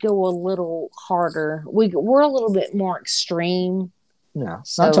we go a little harder. We're a little bit more extreme. No,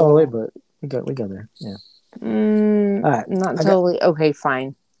 not totally, but we go there. Yeah. All right, not totally. Okay,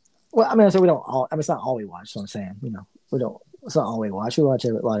 fine. Well, I mean, so we don't all. I mean, it's not all we watch. So I'm saying, we don't. It's not all we watch. We watch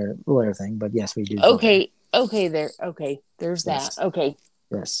a lot of everything, but yes, we do. Okay. There's that. Okay.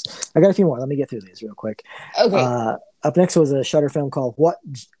 Yes, I got a few more. Let me get through these real quick. Okay. Up next was a Shudder film called What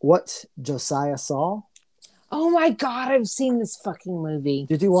Josiah Saw. Oh my God, I've seen this fucking movie.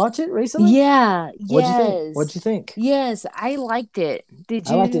 Did you watch it recently? Yeah. What'd you think? Yes, I liked it. Did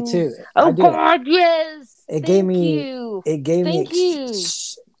you? I liked it too. Oh God, yes. It gave me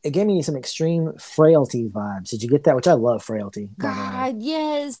some extreme frailty vibes. Did you get that? Which I love frailty. God,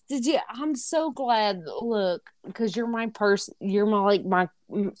 yes. Did you? I'm so glad. Look, because you're my person. You're my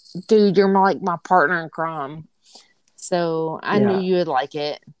dude. You're my partner in crime. So I knew you would like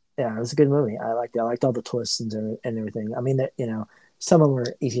it. Yeah, it was a good movie. I liked it. I liked all the twists and everything. I mean, some of them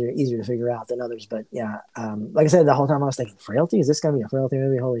were easier to figure out than others. But yeah, like I said, the whole time I was thinking, frailty? Is this going to be a frailty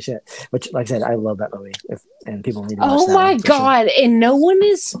movie? Holy shit! Which, like I said, I love that movie. And people need to watch that. Oh my God! Sure. And no one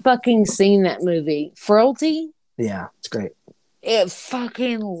has fucking seen that movie, Frailty. Yeah, it's great. It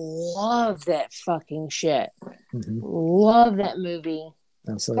fucking love that fucking shit. Mm-hmm. Love that movie.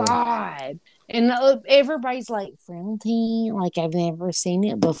 Absolutely. God. And everybody's like, Frailty? Like, I've never seen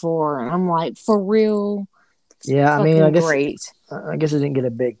it before. And I'm like, for real? Yeah, I mean, I guess it didn't get a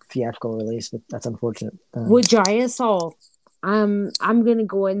big theatrical release, but that's unfortunate. With Jaya Saul, I'm gonna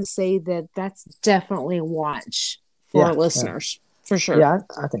go ahead and say that that's definitely a watch for our listeners, for sure. Yeah,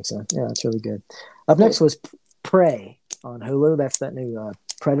 I think so. Yeah, it's really good. Up next was Prey on Hulu. That's that new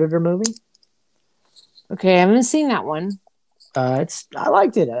Predator movie. Okay, I haven't seen that one. I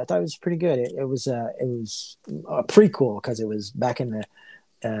liked it. I thought it was pretty good. It was a prequel because it was back in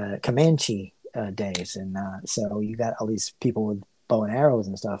the Comanche days, and so you got all these people with bow and arrows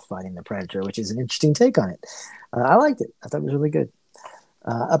and stuff fighting the Predator, which is an interesting take on it. I liked it. I thought it was really good.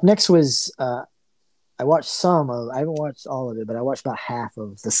 Up next was I watched I haven't watched all of it, but I watched about half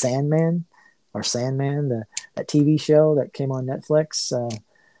of The Sandman, that TV show that came on Netflix.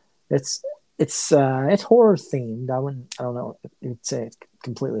 It's horror themed. I don't know if you'd say it's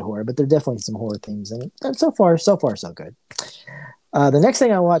completely horror, but there are definitely some horror themes in it. And so far so good. The next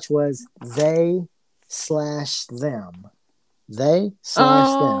thing I watched was They/Them. They /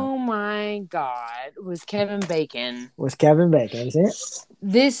 Oh them. my God. With Kevin Bacon. Was Kevin Bacon. Have you seen it?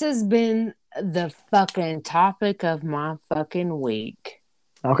 This has been the fucking topic of my fucking week.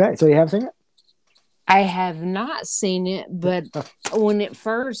 Okay, so you have seen it? I have not seen it, but when they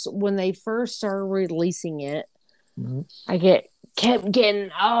first started releasing it, I kept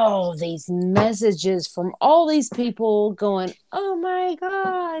getting all these messages from all these people going, "Oh my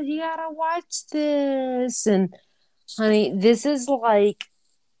God, you gotta watch this!" And honey, this is like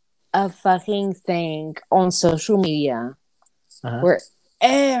a fucking thing on social media where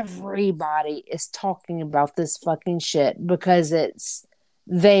everybody is talking about this fucking shit because it's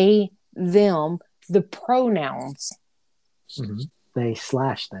they, them, the pronouns. They /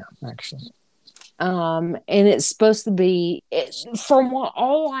 them, actually. And it's supposed to be from what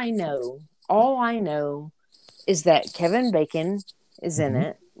all I know is that Kevin Bacon is in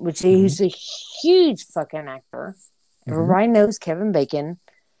it, which he's a huge fucking actor. Everybody knows Kevin Bacon,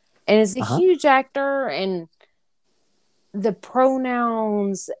 and is a huge actor, and the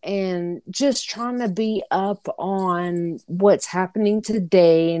pronouns and just trying to be up on what's happening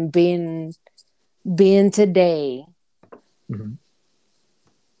today and being today.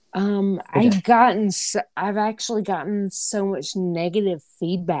 I've actually gotten so much negative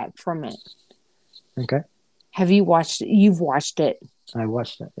feedback from it. Okay. Have you watched it? You've watched it. I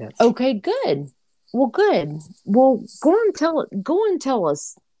watched it, yes. Okay, good. Well, good. Well, go and tell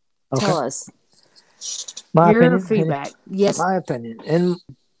us. Okay. Tell us. My Your opinion. feedback. Yes. My opinion. In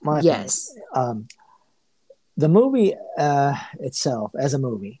my yes. opinion, the movie itself, as a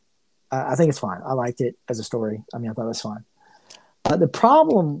movie, I think it's fine. I liked it as a story. I mean, I thought it was fine. The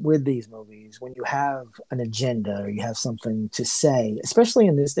problem with these movies, when you have an agenda or you have something to say, especially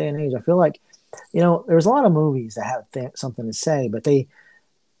in this day and age, I feel like, there's a lot of movies that have something to say, but they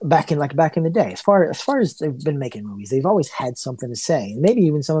back in the day, as far as they've been making movies, they've always had something to say, and maybe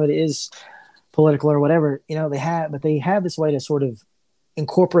even some of it is political or whatever. They have this way to sort of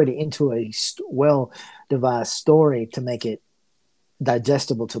incorporate it into a well-devised story to make it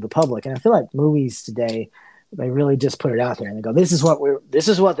digestible to the public. And I feel like movies today, they really just put it out there and they go, this is what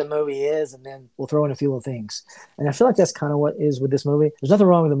the movie is, and then we'll throw in a few little things. And I feel like that's kind of what is with this movie. There's nothing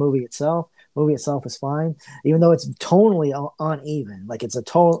wrong with the movie itself. The movie itself is fine, even though it's tonally uneven. Like, it's a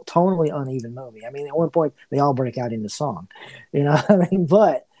tonally uneven movie. I mean, at one point they all break out into song, I mean,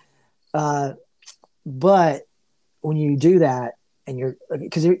 but when you do that, and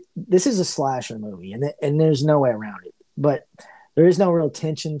this is a slasher movie, and there's no way around it, but there is no real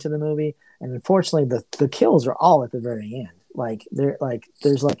tension to the movie. And unfortunately, the kills are all at the very end.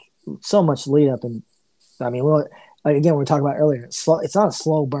 There's so much lead up, and I mean, again, we were talking about earlier. It's not a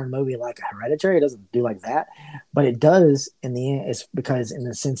slow burn movie like a Hereditary. It doesn't do like that, but it does in the end. It's because in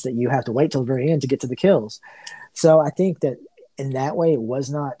the sense that you have to wait till the very end to get to the kills. So I think that in that way, it was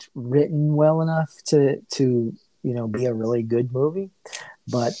not written well enough to be a really good movie.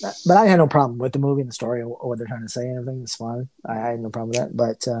 But I had no problem with the movie and the story or what they're trying to say and everything. It's fine. I had no problem with that.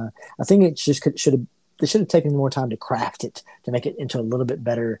 But I think it just they should have taken more time to craft it, to make it into a little bit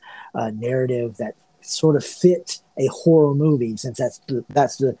better narrative that sort of fit a horror movie, since that's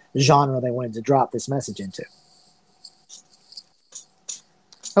the genre they wanted to drop this message into.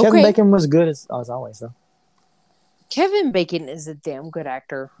 Okay. Kevin Bacon was good as always, though. Kevin Bacon is a damn good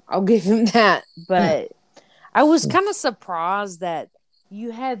actor. I'll give him that. But I was kind of surprised that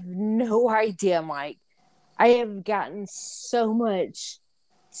you have no idea, Mike. I have gotten so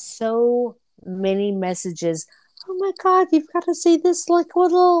many messages. Oh my God, you've got to see this, like,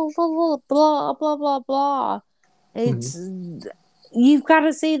 little blah, blah, blah, blah. It's, you've got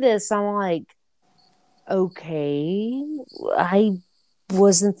to see this. I'm like, okay.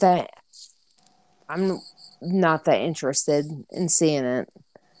 I'm not that interested in seeing it,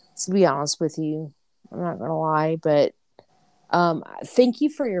 to be honest with you. I'm not going to lie, but thank you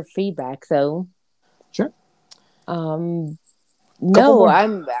for your feedback, though. Sure. No,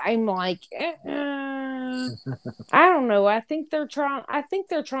 I'm like, I don't know. I think they're trying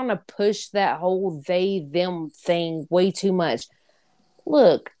to push that whole they them thing way too much.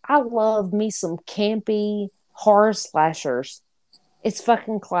 Look, I love me some campy horror slashers. It's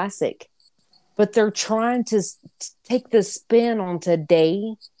fucking classic. But they're trying to take the spin on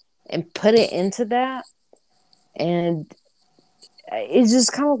today and put it into that. And it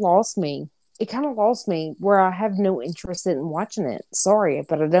just kind of lost me. It kind of lost me where I have no interest in watching it. Sorry,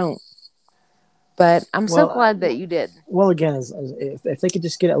 but I don't. But I'm so glad that you did. Well, again, if they could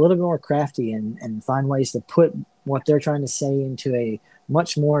just get a little bit more crafty and find ways to put what they're trying to say into a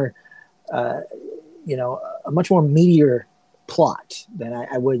much more, a much more meatier plot, then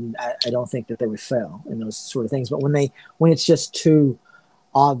I wouldn't. I don't think that they would fail in those sort of things. But when it's just too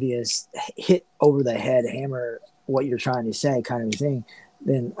obvious, hit over the head, hammer what you're trying to say, kind of a thing,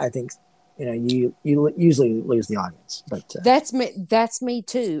 then I think you usually lose the audience. But that's me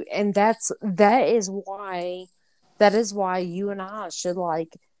too, and that is why you and I should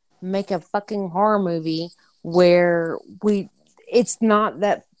like make a fucking horror movie where it's not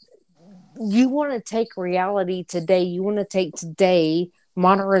that you want to take reality today, you want to take today,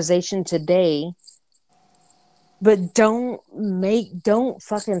 modernization today, but don't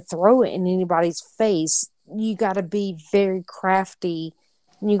fucking throw it in anybody's face. You got to be very crafty,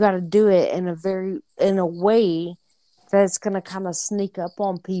 and you got to do it in a way that's going to kind of sneak up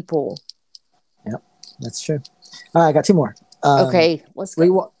on people. Yep, that's true. All right, I got two more. Okay, let's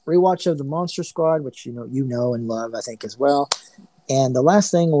go. Rewatch of the Monster Squad, which you know and love, I think, as well. And the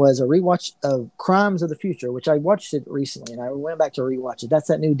last thing was a rewatch of Crimes of the Future, which I watched it recently, and I went back to rewatch it. That's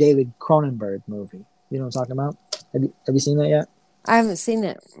that new David Cronenberg movie. You know what I'm talking about? Have you seen that yet? I haven't seen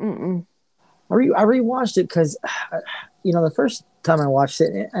it. Mm-mm. I rewatched it because, the first time I watched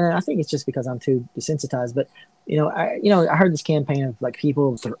it, and I think it's just because I'm too desensitized, but I heard this campaign of like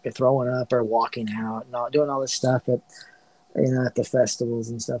people throwing up or walking out and doing all this stuff at the festivals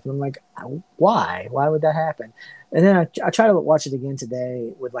and stuff, and I'm like, why would that happen? And then I try to watch it again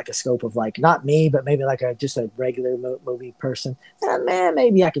today with like a scope of like not me, but maybe like just a regular movie person. And man,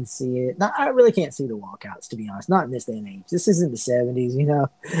 maybe I can see it. I really can't see the walkouts, to be honest. Not in this day and age. This isn't the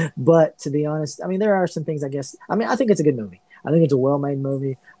 70s, But to be honest, I mean, there are some things. I guess. I mean, I think it's a good movie. I think it's a well-made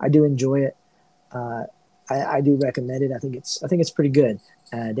movie. I do enjoy it. I do recommend it. I think it's pretty good.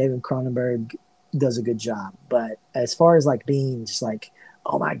 David Cronenberg does a good job. But as far as like being just like,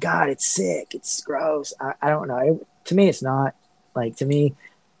 oh my God, it's sick, it's gross, I don't know. To me, it's not. Like, to me,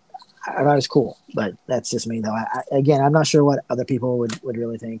 I thought it was cool. But that's just me, though. Again, I'm not sure what other people would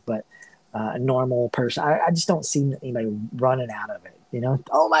really think, but a normal person, I just don't see anybody running out of it,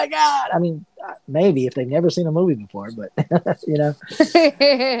 Oh my God. I mean, maybe if they've never seen a movie before, but,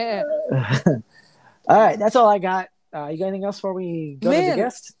 All right, that's all I got. You got anything else before we go to the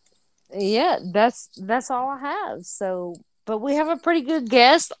guest? Yeah, that's all I have. So, but we have a pretty good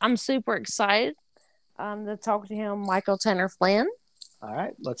guest. I'm super excited to talk to him, Michael Tanner Flynn. All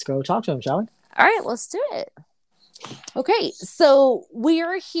right, let's go talk to him, shall we? All right, let's do it. Okay, so we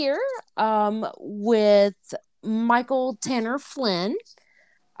are here with Michael Tanner Flynn.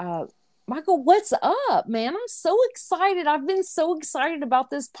 Michael, what's up, man? I'm so excited. I've been so excited about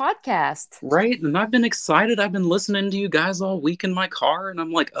this podcast. Right, and I've been excited. I've been listening to you guys all week in my car, and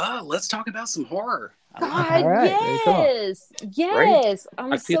I'm like, let's talk about some horror. God, right, yes. Right?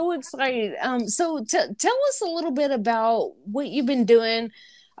 I'm so excited. So tell us a little bit about what you've been doing,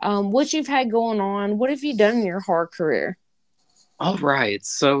 what you've had going on. What have you done in your horror career? All right,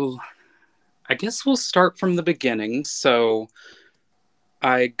 so I guess we'll start from the beginning. So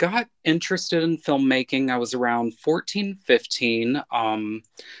I got interested in filmmaking. I was around 14, 15.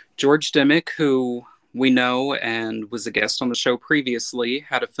 George Dimick, who we know and was a guest on the show previously,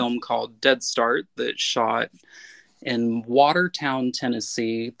 had a film called Dead Start that shot in Watertown,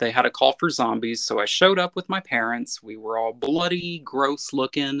 Tennessee. They had a call for zombies, so I showed up with my parents. We were all bloody, gross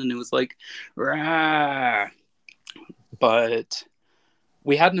looking, and it was like, rah. But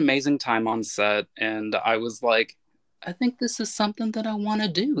we had an amazing time on set, and I was like, I think this is something that I want to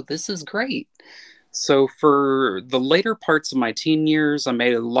do. This is great. So for the later parts of my teen years, I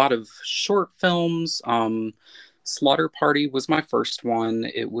made a lot of short films. Slaughter Party was my first one.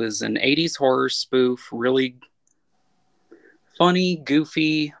 It was an 80s horror spoof, really funny,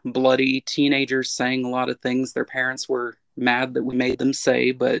 goofy, bloody. Teenagers saying a lot of things their parents were mad that we made them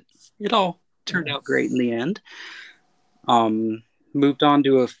say, but it all turned out great in the end. Moved on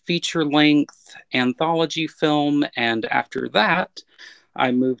to a feature-length anthology film, and after that,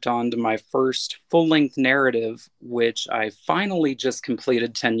 I moved on to my first full-length narrative, which I finally just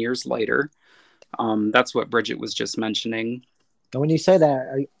completed 10 years later. That's what Brigitte was just mentioning. And when you say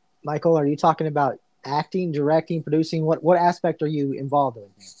that, Michael, are you talking about acting, directing, producing? What aspect are you involved in?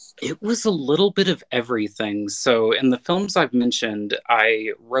 It was a little bit of everything. So in the films I've mentioned,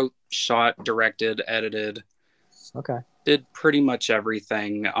 I wrote, shot, directed, edited. Okay. Did pretty much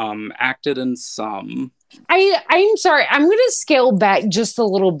everything. Acted in some. I'm sorry. I'm going to scale back just a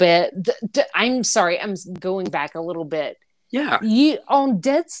little bit. I'm sorry. I'm going back a little bit. Yeah. You on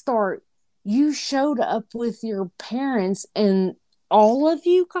Dead Start, you showed up with your parents, and all of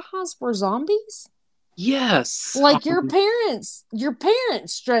you guys were zombies? Yes. Like your parents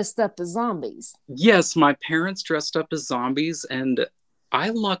dressed up as zombies. Yes, my parents dressed up as zombies, and I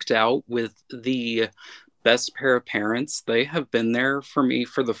lucked out with the best pair of parents. They have been there for me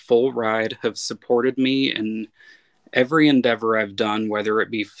for the full ride, have supported me in every endeavor I've done, whether it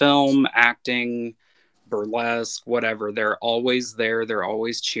be film, acting, burlesque, whatever. They're always there. They're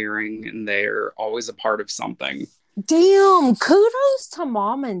always cheering, and they're always a part of something. Damn, kudos to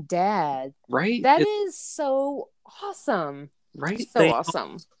mom and dad. Right? That is so awesome. Right? So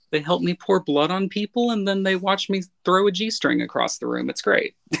awesome. They help me pour blood on people, and then they watch me throw a G-string across the room. It's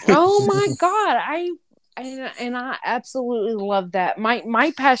great. Oh my God. I absolutely love that.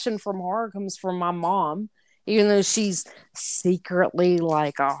 My passion from horror comes from my mom, even though she's secretly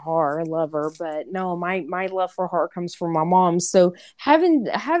like a horror lover. But no, my love for horror comes from my mom. So having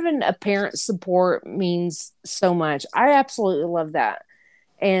a parent support means so much. I absolutely love that.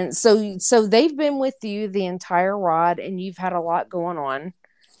 And so they've been with you the entire ride, and you've had a lot going on.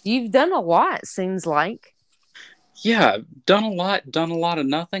 You've done a lot, seems like. Yeah, done a lot of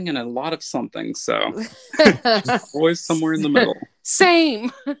nothing and a lot of something. So always somewhere in the middle.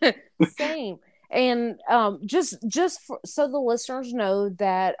 Same. And so the listeners know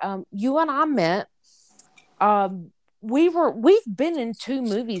that you and I met. We've been in 2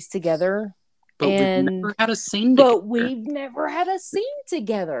 movies together, but we've never had a scene together. But we've never had a scene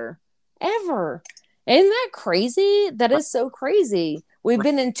together ever. Isn't that crazy? That is so crazy. We've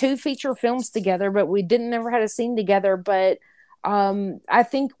been in 2 feature films together, but we didn't never had a scene together. But I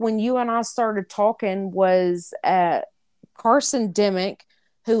think when you and I started talking was at Carson Dimmick,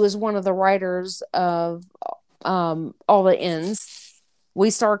 who was one of the writers of All the Ends. We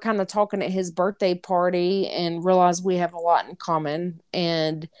started kind of talking at his birthday party and realized we have a lot in common.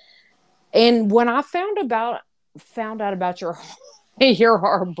 And when I found out about your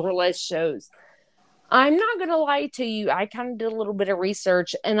horror burlesque shows, I'm not going to lie to you. I kind of did a little bit of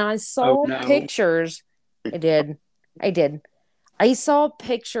research, and I saw pictures. I did. I saw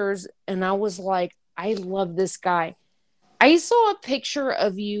pictures, and I was like, I love this guy. I saw a picture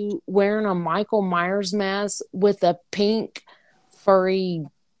of you wearing a Michael Myers mask with a pink furry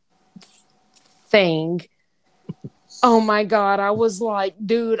thing. Oh my God. I was like,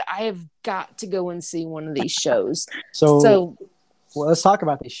 dude, I have got to go and see one of these shows. So well, let's talk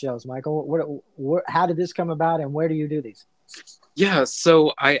about these shows, Michael. How did this come about, and where do you do these? Yeah,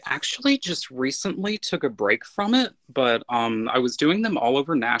 so I actually just recently took a break from it, but I was doing them all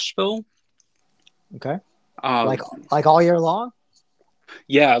over Nashville. Okay. Like all year long?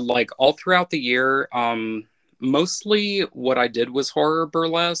 Yeah, like all throughout the year. Mostly what I did was horror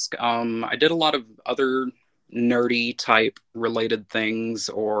burlesque. I did a lot of other nerdy type related things,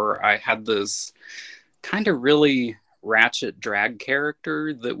 or I had this kind of really ratchet drag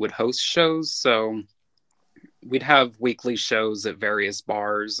character that would host shows. So we'd have weekly shows at various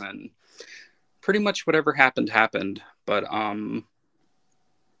bars, and pretty much whatever happened. But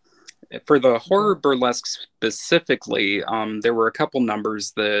for the horror burlesque specifically, there were a couple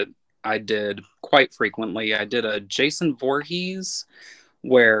numbers that I did quite frequently. I did a Jason Voorhees,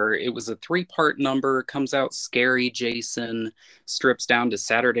 where it was a 3-part number, comes out scary Jason, strips down to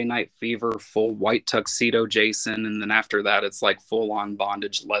Saturday Night Fever, full white tuxedo Jason, and then after that it's like full-on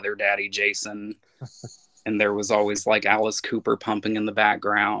bondage leather daddy Jason. And there was always like Alice Cooper pumping in the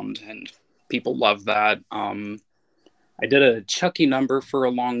background, and people love that. I did a Chucky number for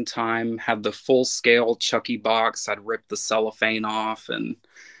a long time, had the full-scale Chucky box. I'd rip the cellophane off and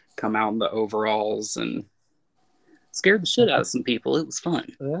come out in the overalls and scared the shit out of some people. It was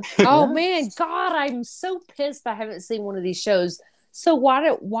fun. Oh man, God, I'm so pissed I haven't seen one of these shows. So what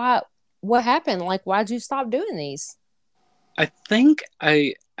happened? Like, why'd you stop doing these? I think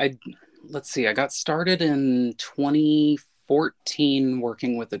I let's see, I got started in 2014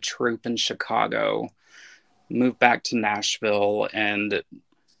 working with a troupe in Chicago, moved back to Nashville, and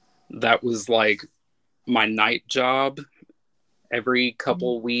that was like my night job. Every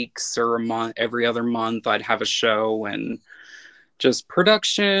couple weeks or a month, every other month, I'd have a show, and just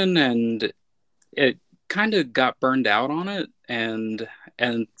production, and it kind of got burned out on it. And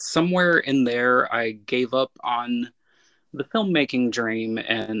somewhere in there, I gave up on the filmmaking dream.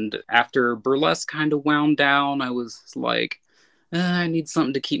 And after burlesque kind of wound down, I was like, I need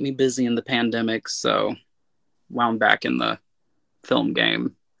something to keep me busy in the pandemic. So wound back in the film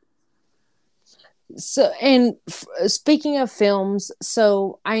game. So, and speaking of films,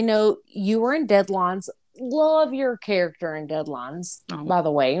 so I know you were in Deadlines. Love your character in Deadlines, by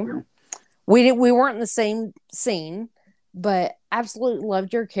the way. Yeah. We weren't in the same scene, but absolutely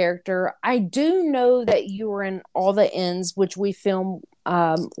loved your character. I do know that you were in All the Ends, which we filmed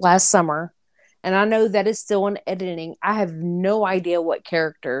last summer, and I know that is still in editing. I have no idea what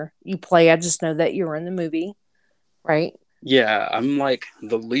character you play. I just know that you were in the movie, right? Yeah, I'm like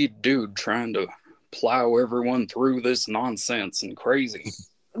the lead dude trying to plow everyone through this nonsense and crazy.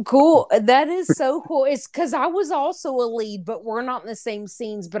 Cool. That is so cool. It's because I was also a lead, but we're not in the same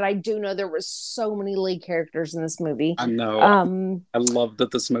scenes. But I do know there was so many lead characters in this movie. I know. I love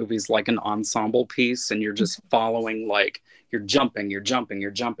that this movie's like an ensemble piece, and you're just following, like, you're jumping.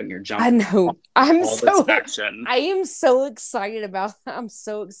 I know. All this action. I am so excited about. I'm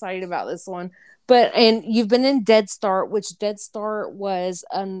so excited about this one. But and you've been in Dead Start, which Dead Start was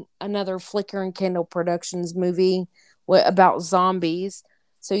another Flicker and Kindle Productions movie about zombies.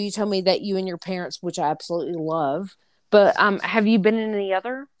 So you told me that you and your parents, which I absolutely love. But have you been in any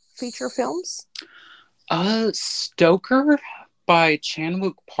other feature films? Stoker by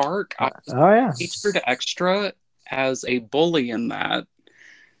Chan-wook Park. I featured extra as a bully in that.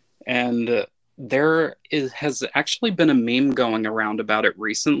 And has actually been a meme going around about it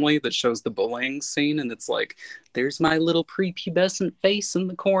recently that shows the bullying scene, and it's like, there's my little prepubescent face in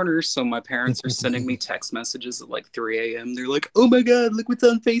the corner. So my parents are sending me text messages at like 3 a.m. They're like, oh my god, look what's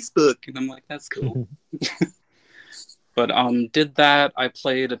on Facebook. And I'm like, that's cool. But did that. I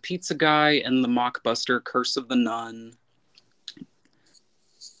played a pizza guy in the mockbuster Curse of the Nun.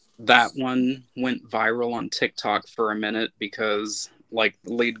 That one went viral on TikTok for a minute because, like,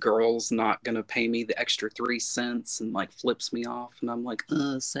 the lead girl's not gonna pay me the extra 3 cents and, like, flips me off, and I'm like,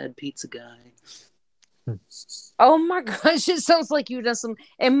 sad pizza guy. Oh my gosh, it sounds like you've done some.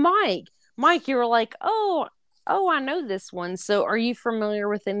 And Mike, you were like, oh, I know this one. So are you familiar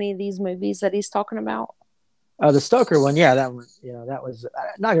with any of these movies that he's talking about? The Stoker one, yeah, that one, that was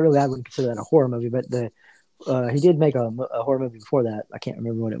not really. I wouldn't consider that a horror movie, but he did make a horror movie before that. I can't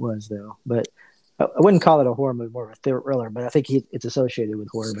remember what it was though, but I wouldn't call it a horror movie, more of a thriller. But I think it's associated with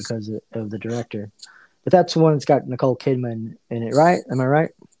horror because of the director. But that's one that's got Nicole Kidman in it, right? Am I right?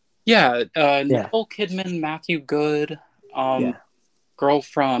 Yeah, Nicole Kidman, Matthew Good, girl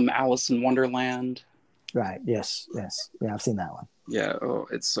from Alice in Wonderland. Right. Yes. Yeah, I've seen that one. Yeah. Oh,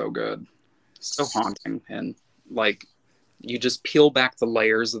 it's so good, so haunting, and like, you just peel back the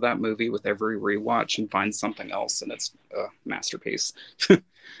layers of that movie with every rewatch and find something else, and it's a masterpiece.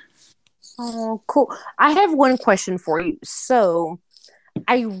 Oh, cool. I have one question for you. So,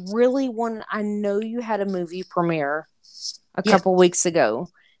 I know you had a movie premiere a couple weeks ago,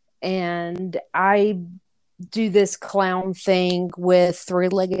 and I do this clown thing with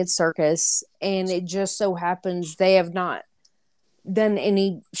Three-Legged Circus, and it just so happens they have not done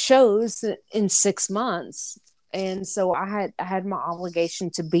any shows in 6 months. And so I had my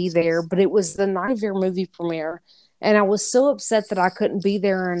obligation to be there, but it was the night of your movie premiere. And I was so upset that I couldn't be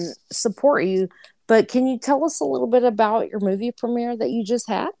there and support you. But can you tell us a little bit about your movie premiere that you just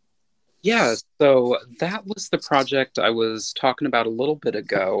had? Yeah, so that was the project I was talking about a little bit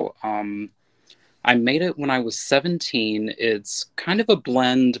ago. I made it when I was 17. It's kind of a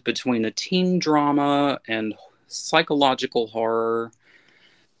blend between a teen drama and psychological horror.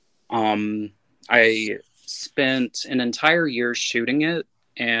 I spent an entire year shooting it,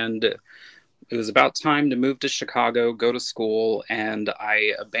 and it was about time to move to Chicago, go to school, and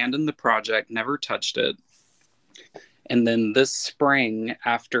I abandoned the project, never touched it. And then this spring,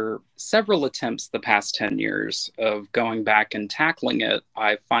 after several attempts the past 10 years of going back and tackling it,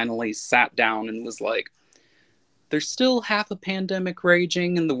 I finally sat down and was like, there's still half a pandemic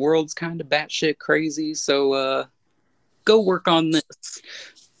raging and the world's kind of batshit crazy, so go work on this.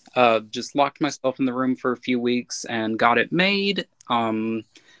 Just locked myself in the room for a few weeks and got it made.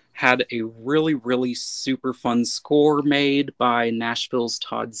 Had a really, really super fun score made by Nashville's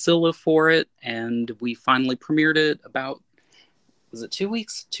Todzilla for it, and we finally premiered it about, was it 2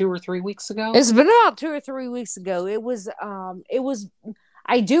 or 3 weeks ago? It's been about 2 or 3 weeks ago. It was,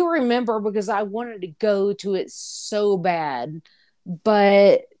 I do remember because I wanted to go to it so bad,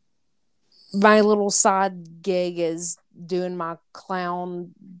 but my little side gig is doing my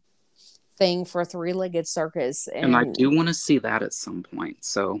clown thing for Three-Legged Circus, and I do want to see that at some point.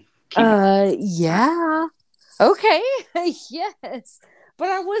 So, yeah, okay, yes. But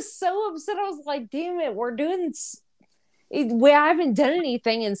I was so upset. I was like, "Damn it, we're doing. I haven't done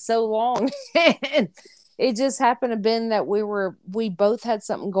anything in so long." And it just happened to been that we both had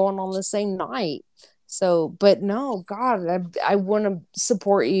something going on the same night. So, but no, God, I want to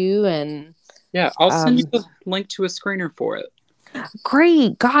support you, and yeah, I'll send you the link to a screener for it.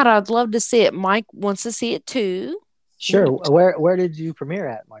 Great. God, I'd love to see it. Mike wants to see it too. Sure. Where did you premiere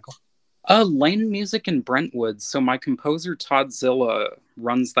at, Michael? Lane Music in Brentwood. So my composer Todzilla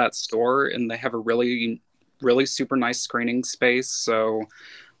runs that store, and they have a really, really super nice screening space. So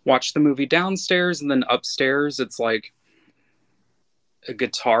watch the movie downstairs, and then upstairs it's like a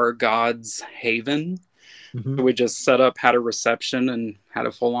guitar god's haven. Mm-hmm. So we just set up, had a reception, and had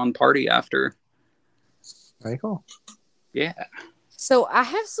a full-on party after. Very cool. Yeah. So I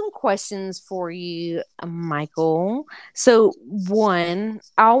have some questions for you, Michael. So one,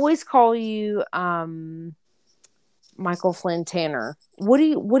 I always call you Michael Flynn Tanner. What do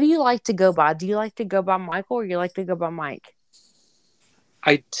you like to go by? Do you like to go by Michael or you like to go by Mike?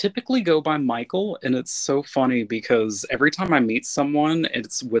 I typically go by Michael, and it's so funny because every time I meet someone,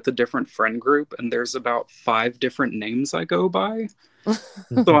 it's with a different friend group, and there's about 5 different names I go by. So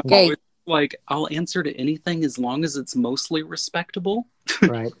I'm Okay. always like, I'll answer to anything as long as it's mostly respectable.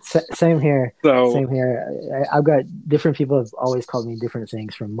 Right. Same here. So, Same here. I've got different people have always called me different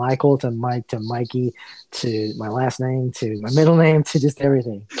things, from Michael to Mike to Mikey to my last name to my middle name to just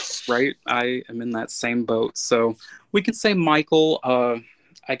everything. right, I am in that same boat. So we could say Michael.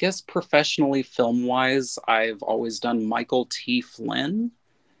 I guess professionally, film-wise, I've always done Michael T. Flynn,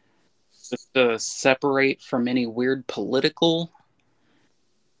 just to separate from any weird political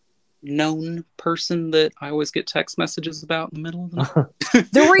known person that I always get text messages about in the middle of the night.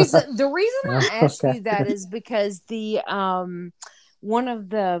 The reason I asked Okay. you that is because the one of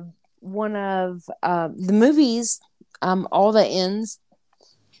the movies, all the ends,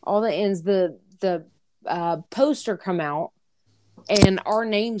 the poster come out, and our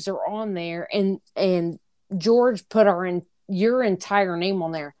names are on there, and George put your entire name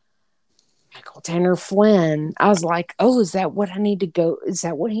on there, Michael Tanner Flynn. I was like, oh, is that what I need to go? Is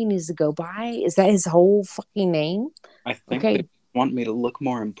that what he needs to go by? Is that his whole fucking name? I think Okay. they want me to look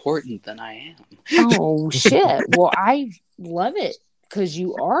more important than I am. Oh shit. Well, I love it because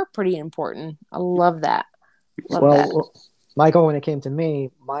you are pretty important. I love that. Love that. Well, Michael, when it came to me,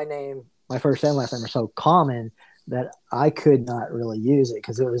 my name, my first and last name are so common that I could not really use it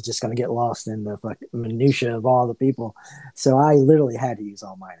because it was just going to get lost in the fucking minutia of all the people. So I literally had to use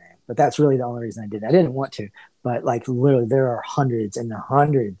all my name. But that's really the only reason I did it. I didn't want to, but like literally there are hundreds and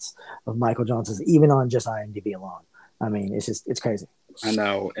hundreds of Michael Johnsons, even on just IMDb alone. I mean, it's crazy. I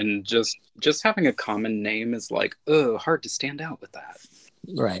know, and just having a common name is like, hard to stand out with that.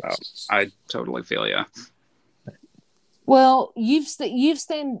 Right. So I totally feel you. Well, you've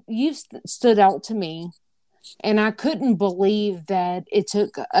stood out to me, and I couldn't believe that it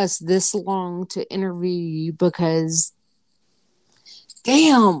took us this long to interview you because,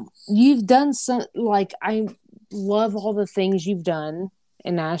 damn, you've done some. Like, I love all the things you've done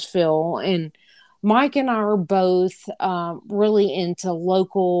in Nashville, and Mike and I are both really into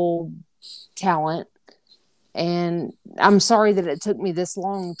local talent. And I'm sorry that it took me this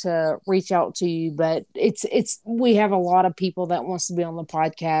long to reach out to you, but we have a lot of people that wants to be on the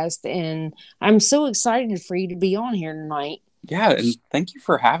podcast, and I'm so excited for you to be on here tonight. Yeah, and thank you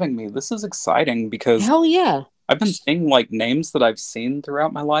for having me. This is exciting because Hell yeah. I've been seeing like names that I've seen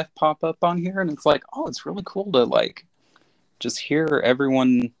throughout my life pop up on here, and it's like, oh, it's really cool to like just hear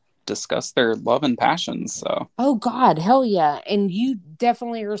everyone discuss their love and passions. So Oh God, hell yeah. And you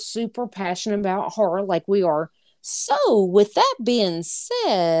definitely are super passionate about horror like we are. So with that being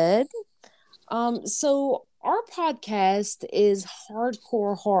said, so our podcast is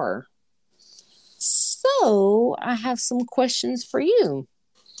hardcore horror. So I have some questions for you.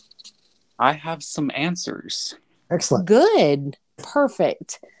 I have some answers. Excellent. Good.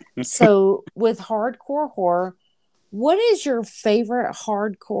 Perfect. So with hardcore horror, what is your favorite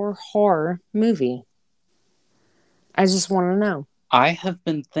hardcore horror movie? I just want to know. I have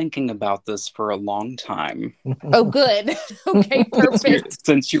been thinking about this for a long time. Oh, good. Okay, perfect.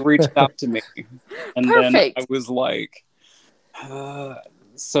 Since you reached out to me. And Perfect. then I was like,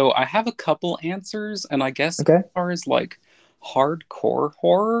 so I have a couple answers, and I guess Okay. as far as like hardcore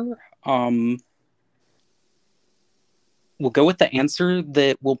horror, we'll go with the answer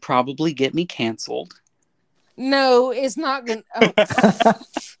that will probably get me canceled. No, it's not going to.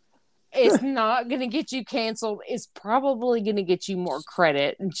 It's not going to get you canceled. It's probably going to get you more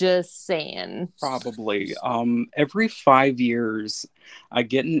credit. Just saying. Probably. Every 5 years, I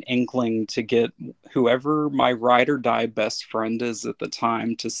get an inkling to get whoever my ride or die best friend is at the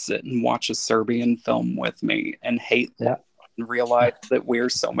time to sit and watch a Serbian film with me and hate Yeah. and realize that we're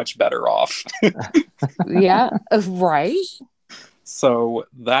so much better off. Yeah, right. So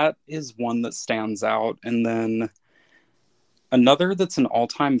that is one that stands out. And then another that's an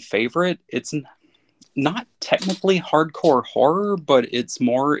all-time favorite, it's not technically hardcore horror, but it's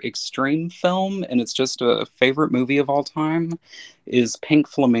more extreme film, and it's just a favorite movie of all time, is Pink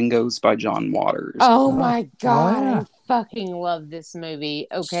Flamingos by John Waters. Oh my God, yeah. I fucking love this movie.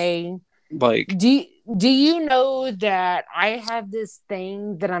 Okay. Like, Do you know that I have this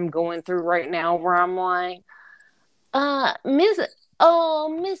thing that I'm going through right now where I'm like, Mr.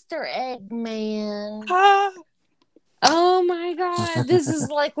 Eggman. Oh my God. This is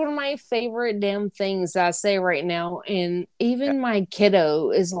like one of my favorite damn things I say right now. And even my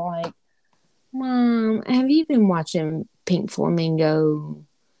kiddo is like, Mom, have you been watching Pink Flamingo?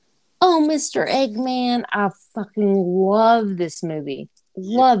 Oh, Mr. Eggman. I fucking love this movie.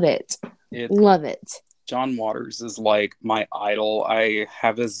 Love it. Love it. John Waters is like my idol. I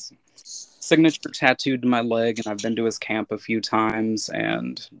have his signature tattooed to my leg, and I've been to his camp a few times,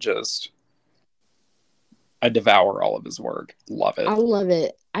 and just I devour all of his work. Love it. I love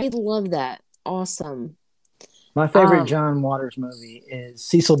it. I love that. Awesome. My favorite John Waters movie is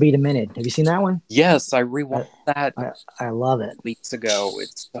Cecil B. DeMented. Have you seen that one? Yes, I rewatched that I love it. weeks ago.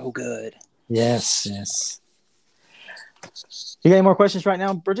 It's so good. Yes. You got any more questions right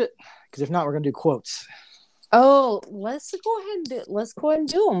now, Bridget? Because if not, we're gonna do quotes. Oh, let's go ahead and do them. Let's go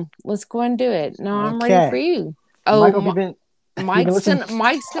ahead and do it. No, I'm ready for you. Oh, Michael, Mike's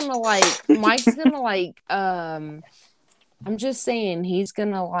gonna like I'm just saying he's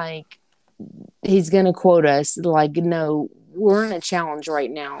gonna quote us like, no, we're in a challenge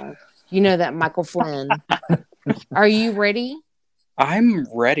right now. You know that, Michael Flynn. Are you ready? I'm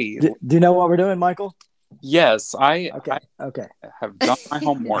ready. Do you know what we're doing, Michael? Yes, I have done my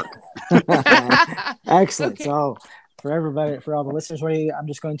homework. Excellent. Okay. So for everybody, for all the listeners, I'm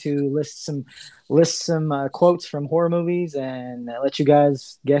just going to list some quotes from horror movies and let you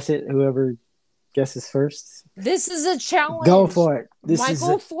guys guess it. Whoever guesses first. This is a challenge. Go for it.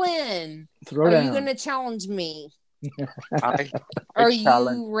 Michael Flynn. Throw Are down. you going to challenge me? Are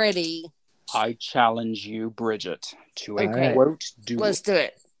you ready? I challenge you, Bridget, to a Okay. quote. Let's do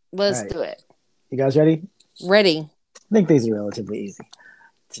it. Let's do it. You guys ready? Ready. I think these are relatively easy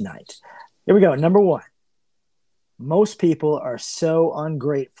tonight. Here we go. Number 1. Most people are so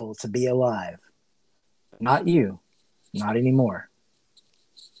ungrateful to be alive. Not you. Not anymore.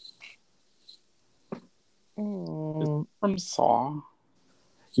 From Saw.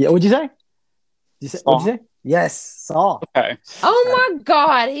 Yeah, what'd you say? What'd you say? Yes, Saw. Okay. Oh my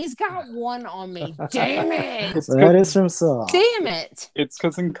God, he's got one on me. Damn it. That is from Saw. Damn it. It's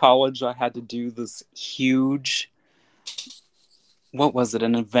because in college I had to do this huge, what was it,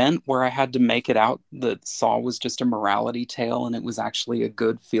 an event where I had to make it out that Saw was just a morality tale and it was actually a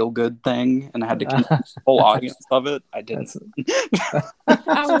good feel-good thing, and I had to convince the whole audience of it. I didn't.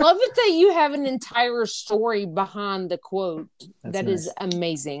 I love it that you have an entire story behind the quote. That nice. is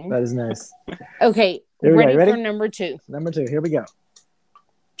amazing. That is nice. Okay, ready for number 2. Number 2, here we go.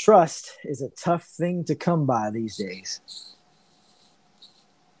 Trust is a tough thing to come by these days.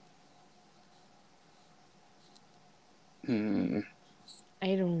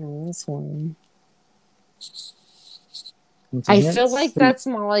 I don't know this one. I feel like that's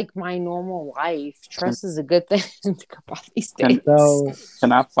my normal life. Trust is a good thing to come by these days.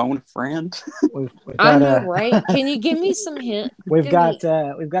 Can I phone a friend? I know, right? Can you give me some hint? We've got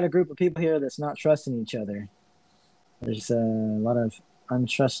a group of people here that's not trusting each other. There's a lot of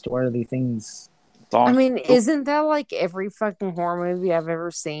untrustworthy things. I mean, isn't that like every fucking horror movie I've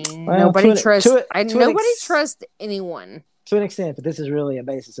ever seen? Well, nobody trusts anyone. To an extent, but this is really a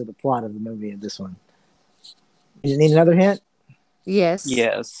basis of the plot of the movie of this one. You need another hint? Yes.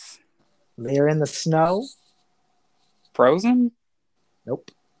 Yes. They're in the snow. Frozen?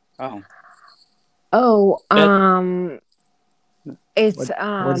 Nope. Oh. It's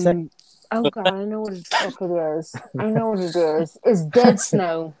What'd you say? oh God, I know what the fuck it is. I know what it is. It's Dead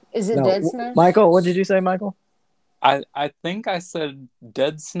Snow. Is it Dead Snow? Michael, what did you say, Michael? I think I said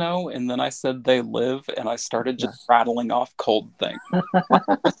Dead Snow, and then I said They Live, and I started just rattling off cold things.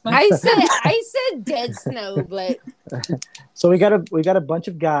 I said Dead Snow, but so we got a bunch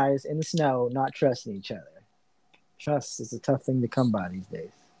of guys in the snow not trusting each other. Trust is a tough thing to come by these days.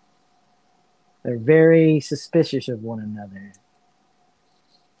 They're very suspicious of one another.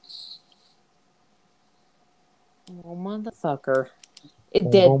 Oh, motherfucker!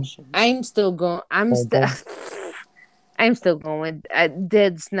 I'm still going. I'm still going.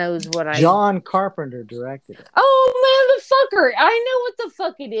 Dead Snow's what I. John Carpenter directed it. Oh, motherfucker! I know what the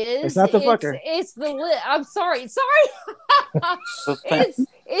fuck it is. It's not the fucker. It's the lit. I'm sorry. It's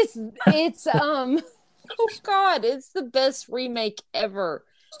Oh God! It's the best remake ever.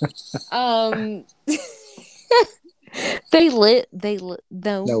 They lit.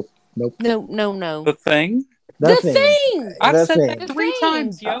 No. Nope. No. The Thing. The Thing. I've said Thing. that 3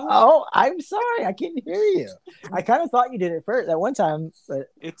 times, yo. Oh, I'm sorry. I couldn't hear you. I kind of thought you did it first that one time, but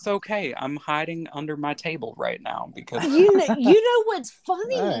It's okay. I'm hiding under my table right now because You know what's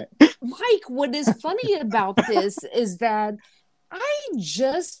funny, All Mike? What is funny about this is that I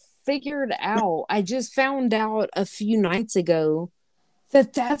just found out a few nights ago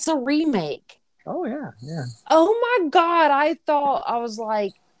that that's a remake. Oh yeah, yeah. Oh my God. I was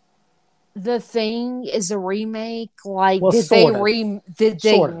like, The Thing is a remake. Like, Well, sort of, did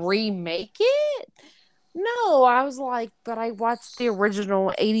they sort of. remake it? No, I was like, but I watched the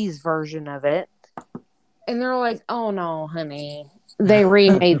original 80s version of it. And they're like, "Oh no, honey. They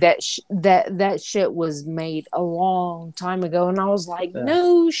remade that shit was made a long time ago." And I was like, Yeah,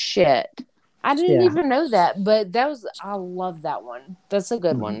 "No shit." I didn't yeah. even know that, but I love that one. That's a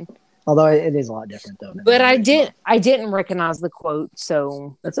good Mhm. one. Although it is a lot different though than But the original. I didn't recognize the quote,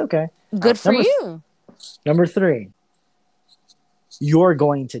 so That's okay. good for Number you. number 3. You're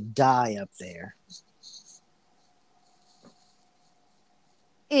going to die up there.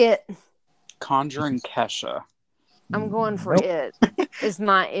 It. Conjuring Kesha. I'm going for Nope. it. It's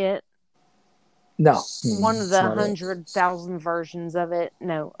not it. No. One of It's the not it. 100,000 versions of it.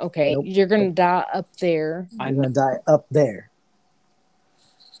 No. Okay. Nope. You're gonna Nope. die up there. You're going to die up there.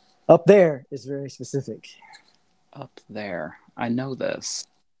 Up there is very specific. Up there. I know this.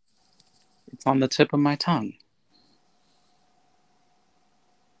 It's on the tip of my tongue.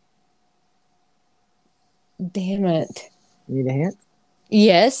 Damn it. You need a hint?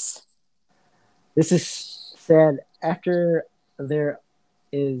 Yes. This is said after there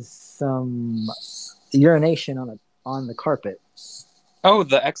is some urination on the carpet. Oh,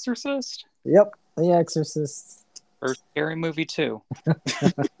 The Exorcist? Yep, The Exorcist. Or Scary Movie 2?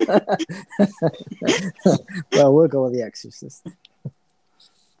 Well, we'll go with The Exorcist.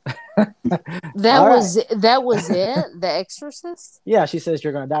 That All was it. The Exorcist. Yeah, she says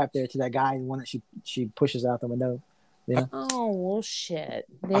you're gonna die up there to that guy, the one that she pushes out the window. Yeah. Oh well, shit.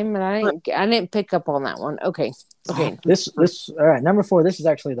 Damn it! I didn't pick up on that one. Okay. Okay. This all right. Number 4. This is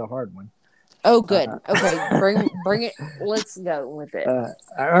actually the hard one. Oh, good. Okay. Bring it. Let's go with it.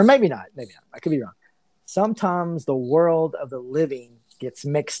 Or maybe not. Maybe not. I could be wrong. Sometimes the world of the living gets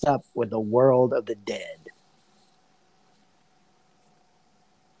mixed up with the world of the dead.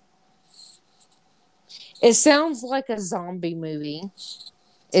 It sounds like a zombie movie.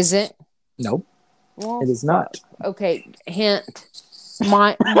 Is it? Nope, Well, it is not. okay. Hint.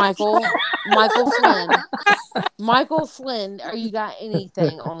 Michael Flynn. Michael Flynn. Are you got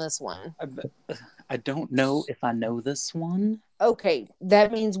anything on this one? I don't know if I know this one. Okay,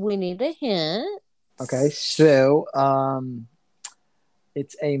 that means we need a hint. Okay, so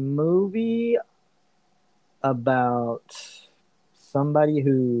it's a movie about somebody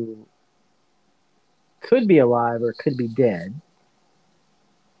who could be alive or could be dead.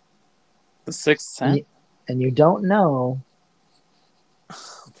 The Sixth Sense? And you don't know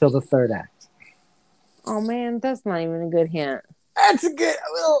until the third act. Oh man, that's not even a good hint. That's a good.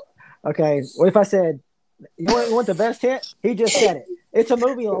 Well, okay, what if I said, you want the best hint? He just said it. It's a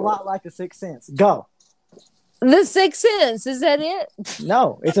movie a lot like The Sixth Sense. Go. The Sixth Sense, is that it?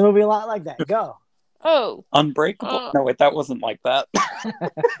 No, it's a movie a lot like that. Go. Oh. Unbreakable? No, wait, that wasn't like that.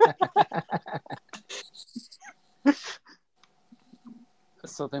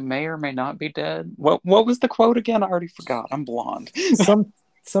 So they may or may not be dead. What was the quote again? I already forgot. I'm blonde.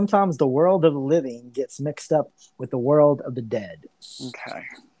 Sometimes the world of the living gets mixed up with the world of the dead. Okay.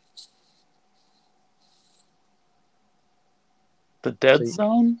 The Dead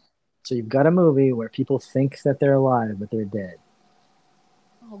Zone? So you've got a movie where people think that they're alive, but they're dead.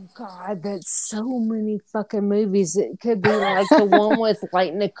 Oh God, that's so many fucking movies. It could be like the one with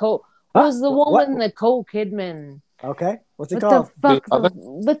like Nicole. What was the one with Nicole Kidman? Okay, what's it called?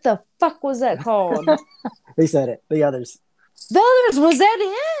 What the fuck was that called? He said it. The Others. The Others, was that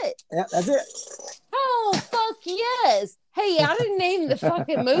it? Yeah, that's it. Oh fuck yes! Hey, I didn't name the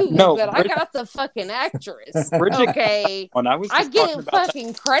fucking movie, but I got the fucking actress. Okay, I get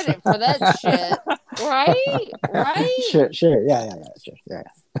fucking credit for that shit, right? Sure, yeah, sure, yeah.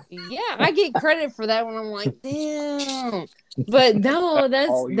 Yeah, I get credit for that when I'm like, damn. But no,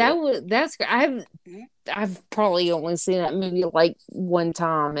 that's I've probably only seen that movie like one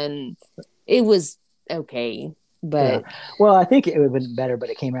time, and it was okay. But well, I think it would have been better, but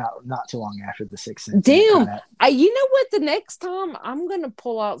it came out not too long after The Sixth Sense. Damn, you know what? The next time I'm gonna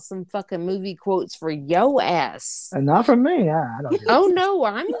pull out some fucking movie quotes for yo ass. And not from me. I don't. Oh no,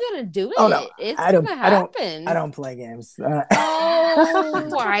 I'm gonna do it. Oh no, it's gonna happen. I don't play games. Oh,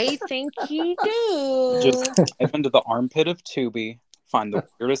 I think you do. Just dive into the armpit of Tubi, find the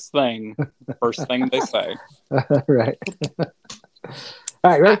weirdest thing, first thing they say. Right. All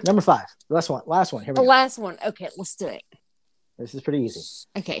right, ready? Number 5. Last one. Here we go. Last one. Okay, let's do it. This is pretty easy.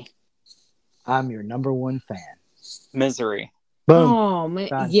 Okay. I'm your number 1 fan. Misery. Boom. Oh man,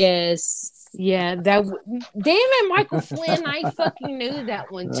 Done. yes, yeah. Damn it, Michael Flynn. I fucking knew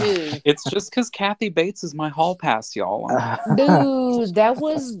that one too, It's just because Kathy Bates is my hall pass, y'all. dude.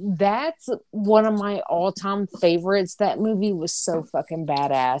 That's one of my all time favorites. That movie was so fucking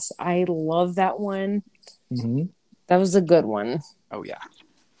badass. I love that one. Mm-hmm. That was a good one. Oh yeah.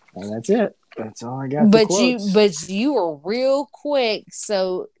 And that's it. That's all I got. For quotes. But you were real quick.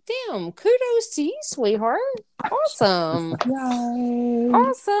 So damn, kudos to you, sweetheart. Awesome. Yay.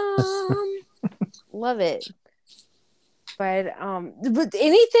 Awesome. Love it. But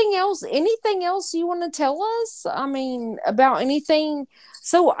anything else you want to tell us? I mean, about anything.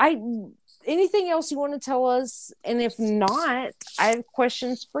 Anything else you want to tell us? And if not, I have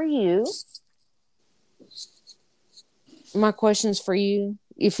questions for you. My questions for you,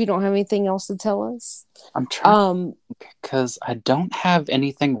 if you don't have anything else to tell us. I'm trying because I don't have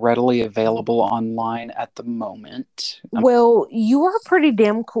anything readily available online at the moment. Well, you are pretty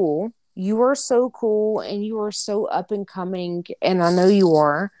damn cool. You are so cool and you are so up and coming, and I know you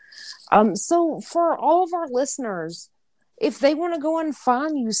are. So for all of our listeners, if they want to go and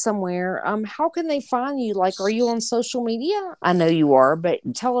find you somewhere, how can they find you? Like, are you on social media? I know you are, but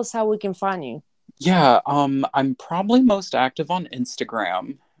tell us how we can find you. Yeah, I'm probably most active on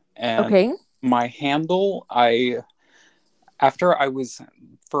Instagram, and Okay. my handle,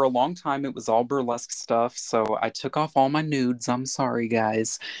 for a long time, it was all burlesque stuff, so I took off all my nudes. I'm sorry,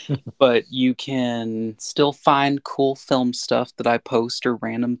 guys. But you can still find cool film stuff that I post or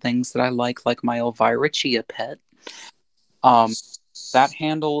random things that I like my Elvira Chia pet. That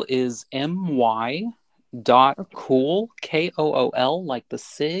handle is my.cool, KOOL, like the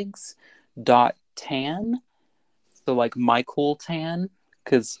SIGs, .tan. So like my cool tan,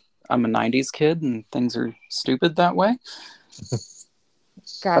 because I'm a 90s kid and things are stupid that way.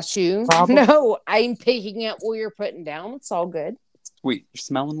 Got you. No, I'm picking up what you're putting down. It's all good. Sweet. You're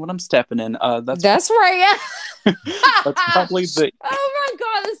smelling what I'm stepping in. That's right. That's probably the... Oh my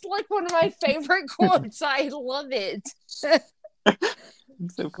God. It's like one of my favorite quotes. I love it. I'm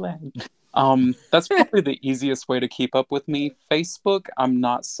so glad. That's probably the easiest way to keep up with me. Facebook, I'm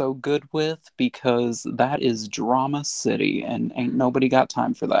not so good with because that is drama city and ain't nobody got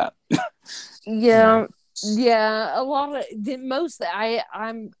time for that. Yeah. Yeah, a lot of I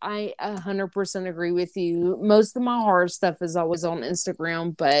 100% agree with you. Most of my horror stuff is always on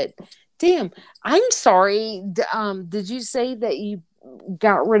Instagram, but damn, I'm sorry. Did you say that you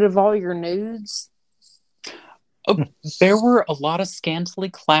got rid of all your nudes? Oh, there were a lot of scantily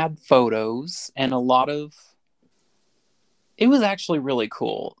clad photos and it was actually really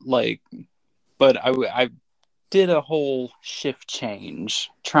cool. But I did a whole shift change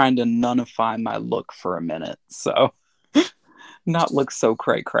trying to nullify my look for a minute, so not look so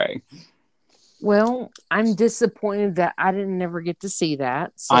cray. Well, I'm disappointed that I didn't never get to see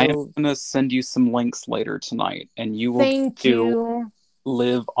that. So I am gonna send you some links later tonight, and you will thank you.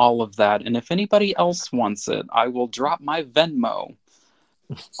 Live all of that. And if anybody else wants it, I will drop my Venmo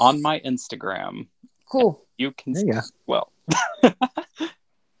on my Instagram. Cool. You can there you go. Well.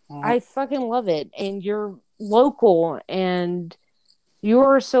 I fucking love it, and you're local, and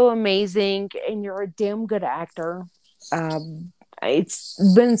you're so amazing, and you're a damn good actor.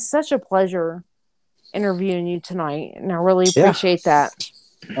 It's been such a pleasure interviewing you tonight, and I really appreciate that.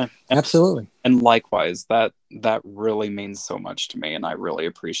 Absolutely. And likewise, that really means so much to me, and I really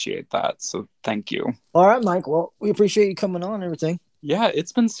appreciate that. So thank you. All right, Mike. Well, we appreciate you coming on and everything. Yeah,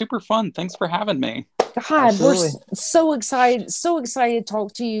 it's been super fun. Thanks for having me. God, Absolutely. we're so excited to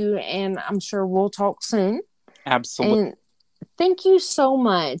talk to you, and I'm sure we'll talk soon. Absolutely. And thank you so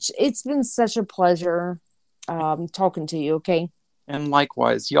much. It's been such a pleasure talking to you, okay? And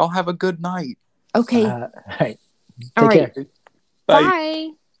likewise, y'all have a good night. Okay. All right. All Take care.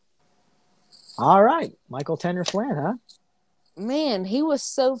 Bye. All right. Michael Tanner Flynn, huh? Man, he was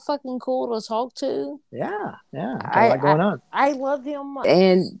so fucking cool to talk to. Yeah. Got a lot going on. I love him.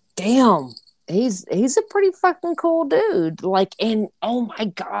 And damn, he's a pretty fucking cool dude. And oh my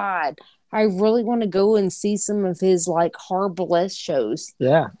God, I really want to go and see some of his horror-burlesque shows.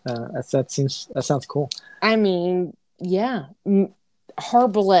 Yeah, that sounds cool. I mean, yeah,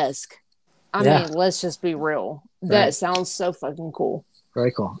 horror-burlesque. I mean, let's just be real. That sounds so fucking cool.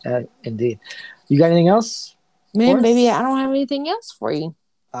 Very cool. Indeed. You got anything else? Man, baby, I don't have anything else for you.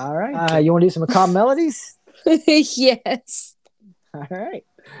 All right. You want to do some Macabre Melodies? Yes. All right.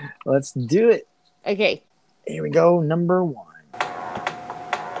 Let's do it. Okay. Here we go. Number 1.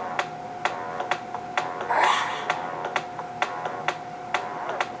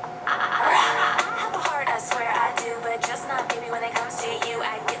 When it comes to you,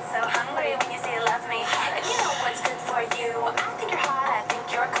 I get so hungry when you say love me. And you know what's good for you. I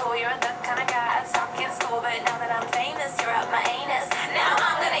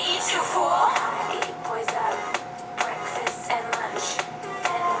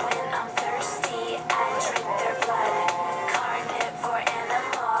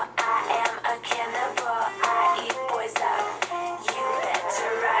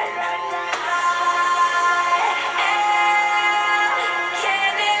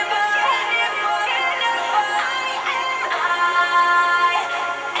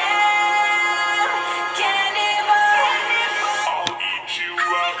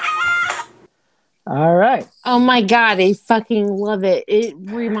All right. Oh my god, I fucking love it. It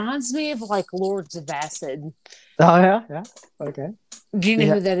reminds me of like Lords of Acid. Oh yeah, yeah. Okay. Do you know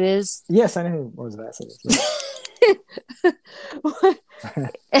Yeah. who that is? Yes, I know who Lords of Acid is.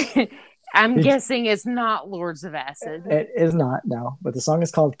 I'm guessing it's not Lords of Acid. It is not, no. But the song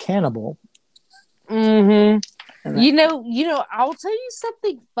is called Cannibal. Mm-hmm. And You know, I'll tell you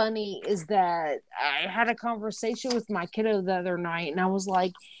something funny is that I had a conversation with my kiddo the other night and I was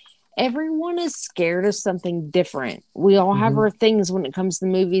like, everyone is scared of something different. We all have our things when it comes to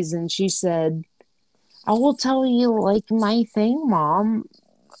movies. And she said, I will tell you like my thing, Mom.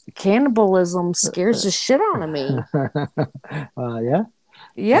 Cannibalism scares the shit out of me. Yeah.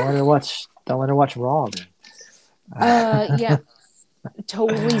 Yeah. Don't let her watch Raw then. Yeah.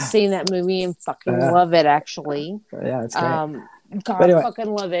 Totally seen that movie and fucking love it actually. Yeah, it's great. God, anyway,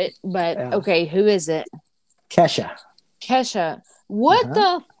 fucking love it. But yeah. okay, who is it? Kesha. What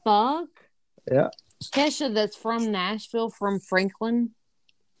the fuck? Yeah. Kesha, that's from Nashville, from Franklin.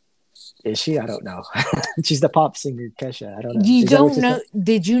 Is she? I don't know. She's the pop singer, Kesha. I don't know. You Is that what don't you know? said?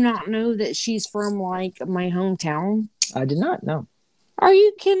 Did you not know that she's from like my hometown? I did not know. Are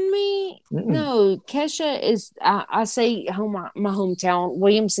you kidding me? Mm-mm. No, Kesha is. I say my hometown,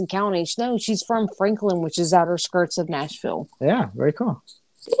 Williamson County. No, she's from Franklin, which is outer skirts of Nashville. Yeah, very cool.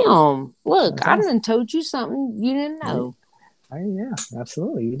 Damn! Look, That's I awesome. done told you something you didn't know. Yeah,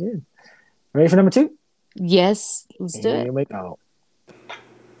 absolutely, you did. Ready for number 2? Yes, let's do it. Here we go.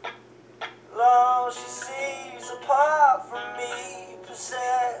 Long she sees apart from me,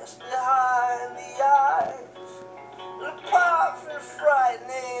 possessed behind the eyes. Apart from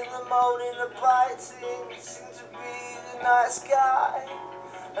frightening, the moaning, the biting, seems to be the night sky.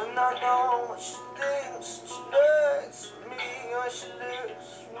 And I know what she thinks, she looks at me, or she looks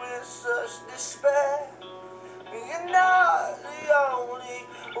with such despair. You're not the only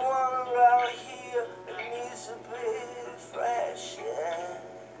one around here that needs a bit of fresh air.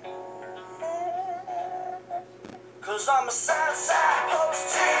 'Cause I'm a sad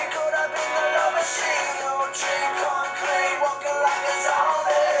post chick, caught up in the love machine. No drink on clean, walking like a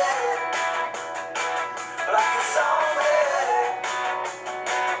zombie. Like a zombie.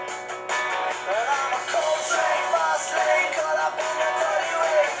 And I'm a cold train, fast lane, caught up in the dirty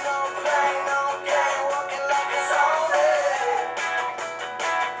rain. No pain, no gain, walking like a zombie.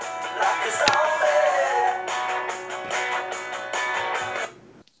 Like a zombie.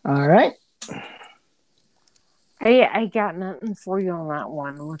 All right. I got nothing for you on that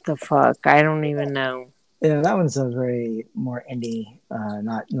one. What the fuck? I don't even know. Yeah, that one's a very more indie,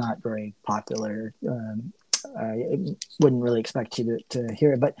 not very popular. I wouldn't really expect you to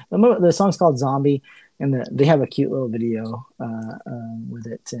hear it, but the song's called Zombie, and they have a cute little video with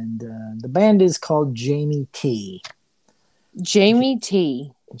it, and the band is called Jamie T. Jamie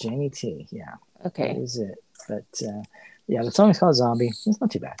T. Jamie T. Yeah. Okay. That is it. But yeah, the song is called Zombie. It's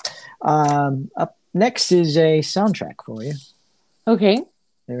not too bad. Up next is a soundtrack for you. Okay.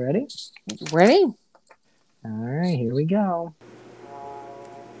 You ready? Ready? All right, here we go.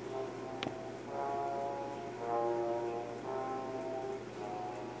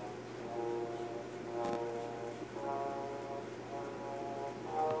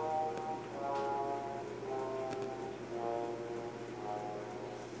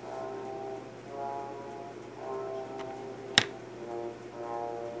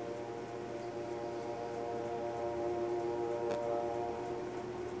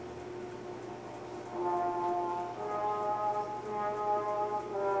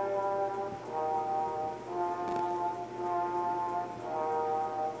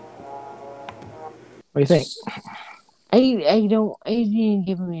 What do you think? You didn't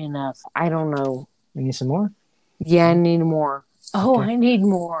give me enough. I don't know. You need some more? Yeah, I need more. Oh, Okay. I need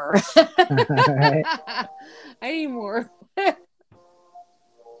more. All right. I need more.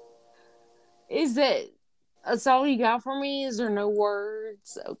 Is that's all you got for me? Is there no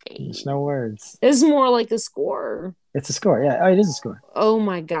words? Okay. There's no words. It's more like a score. It's a score. Yeah. Oh, it is a score. Oh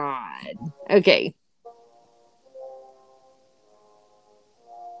my God. Okay.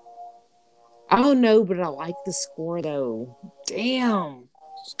 I don't know, but I like the score though. Damn.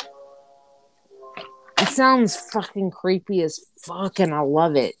 It sounds fucking creepy as fuck, and I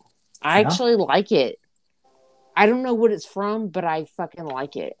love it. I actually like it. I don't know what it's from, but I fucking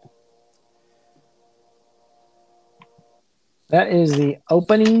like it. That is the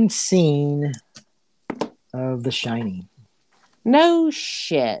opening scene of The Shining. No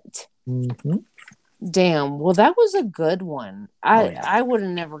shit. Mm-hmm. Damn. Well, that was a good one. Yeah. I would have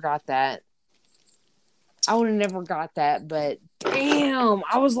never got that. But damn,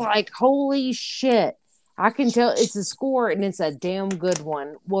 I was like, holy shit. I can tell it's a score and it's a damn good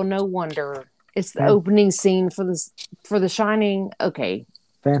one. Well, no wonder. It's the opening scene for The Shining. Okay.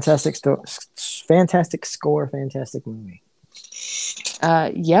 Fantastic score, fantastic movie.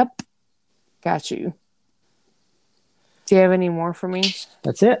 Yep. Got you. Do you have any more for me?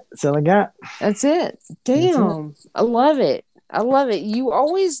 That's it. That's all I got. That's it. Damn. I love it. You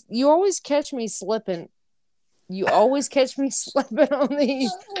always catch me slipping. You always catch me slipping on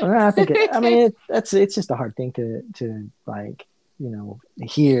these. I think it's just a hard thing to like,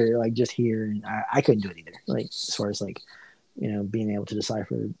 hear, like just hear, and I couldn't do it either. Like as far as like, being able to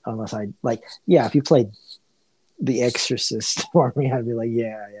decipher, unless I like, if you played The Exorcist for me, I'd be like,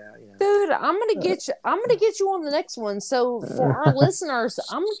 yeah. Dude, I'm gonna get you on the next one. So for our listeners,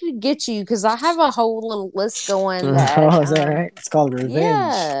 I'm gonna get you because I have a whole little list going. Is that right? It's called Revenge.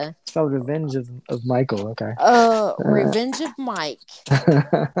 Yeah. It's called Revenge of Michael. Okay. Revenge of Mike.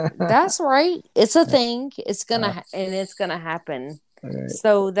 That's right. It's a thing. It's gonna happen. Right.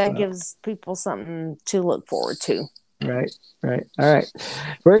 So that gives people something to look forward to. Right. All right.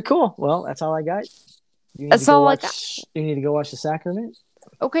 Very cool. Well, that's all I got. That's all I got. You need to go watch The Sacrament.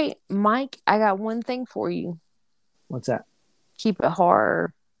 Okay, Mike, I got one thing for you. What's that? Keep it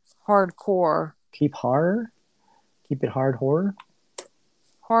hardcore. Keep horror? Keep it hard horror?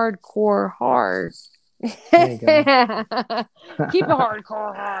 Hardcore hard. There you go. Keep it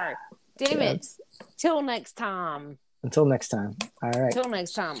hardcore hard. Damn it. Till next time. Until next time. All right. Till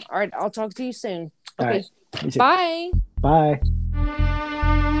next time. All right, I'll talk to you soon. All Okay. Right. Bye. Bye.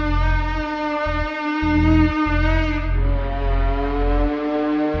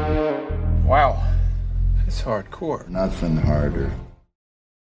 Wow, that's hardcore. Nothing harder.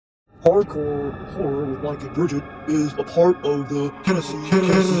 Hardcore Horror with Mike and Brigitte is a part of the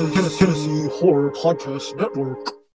Tennessee Horror Podcast Network.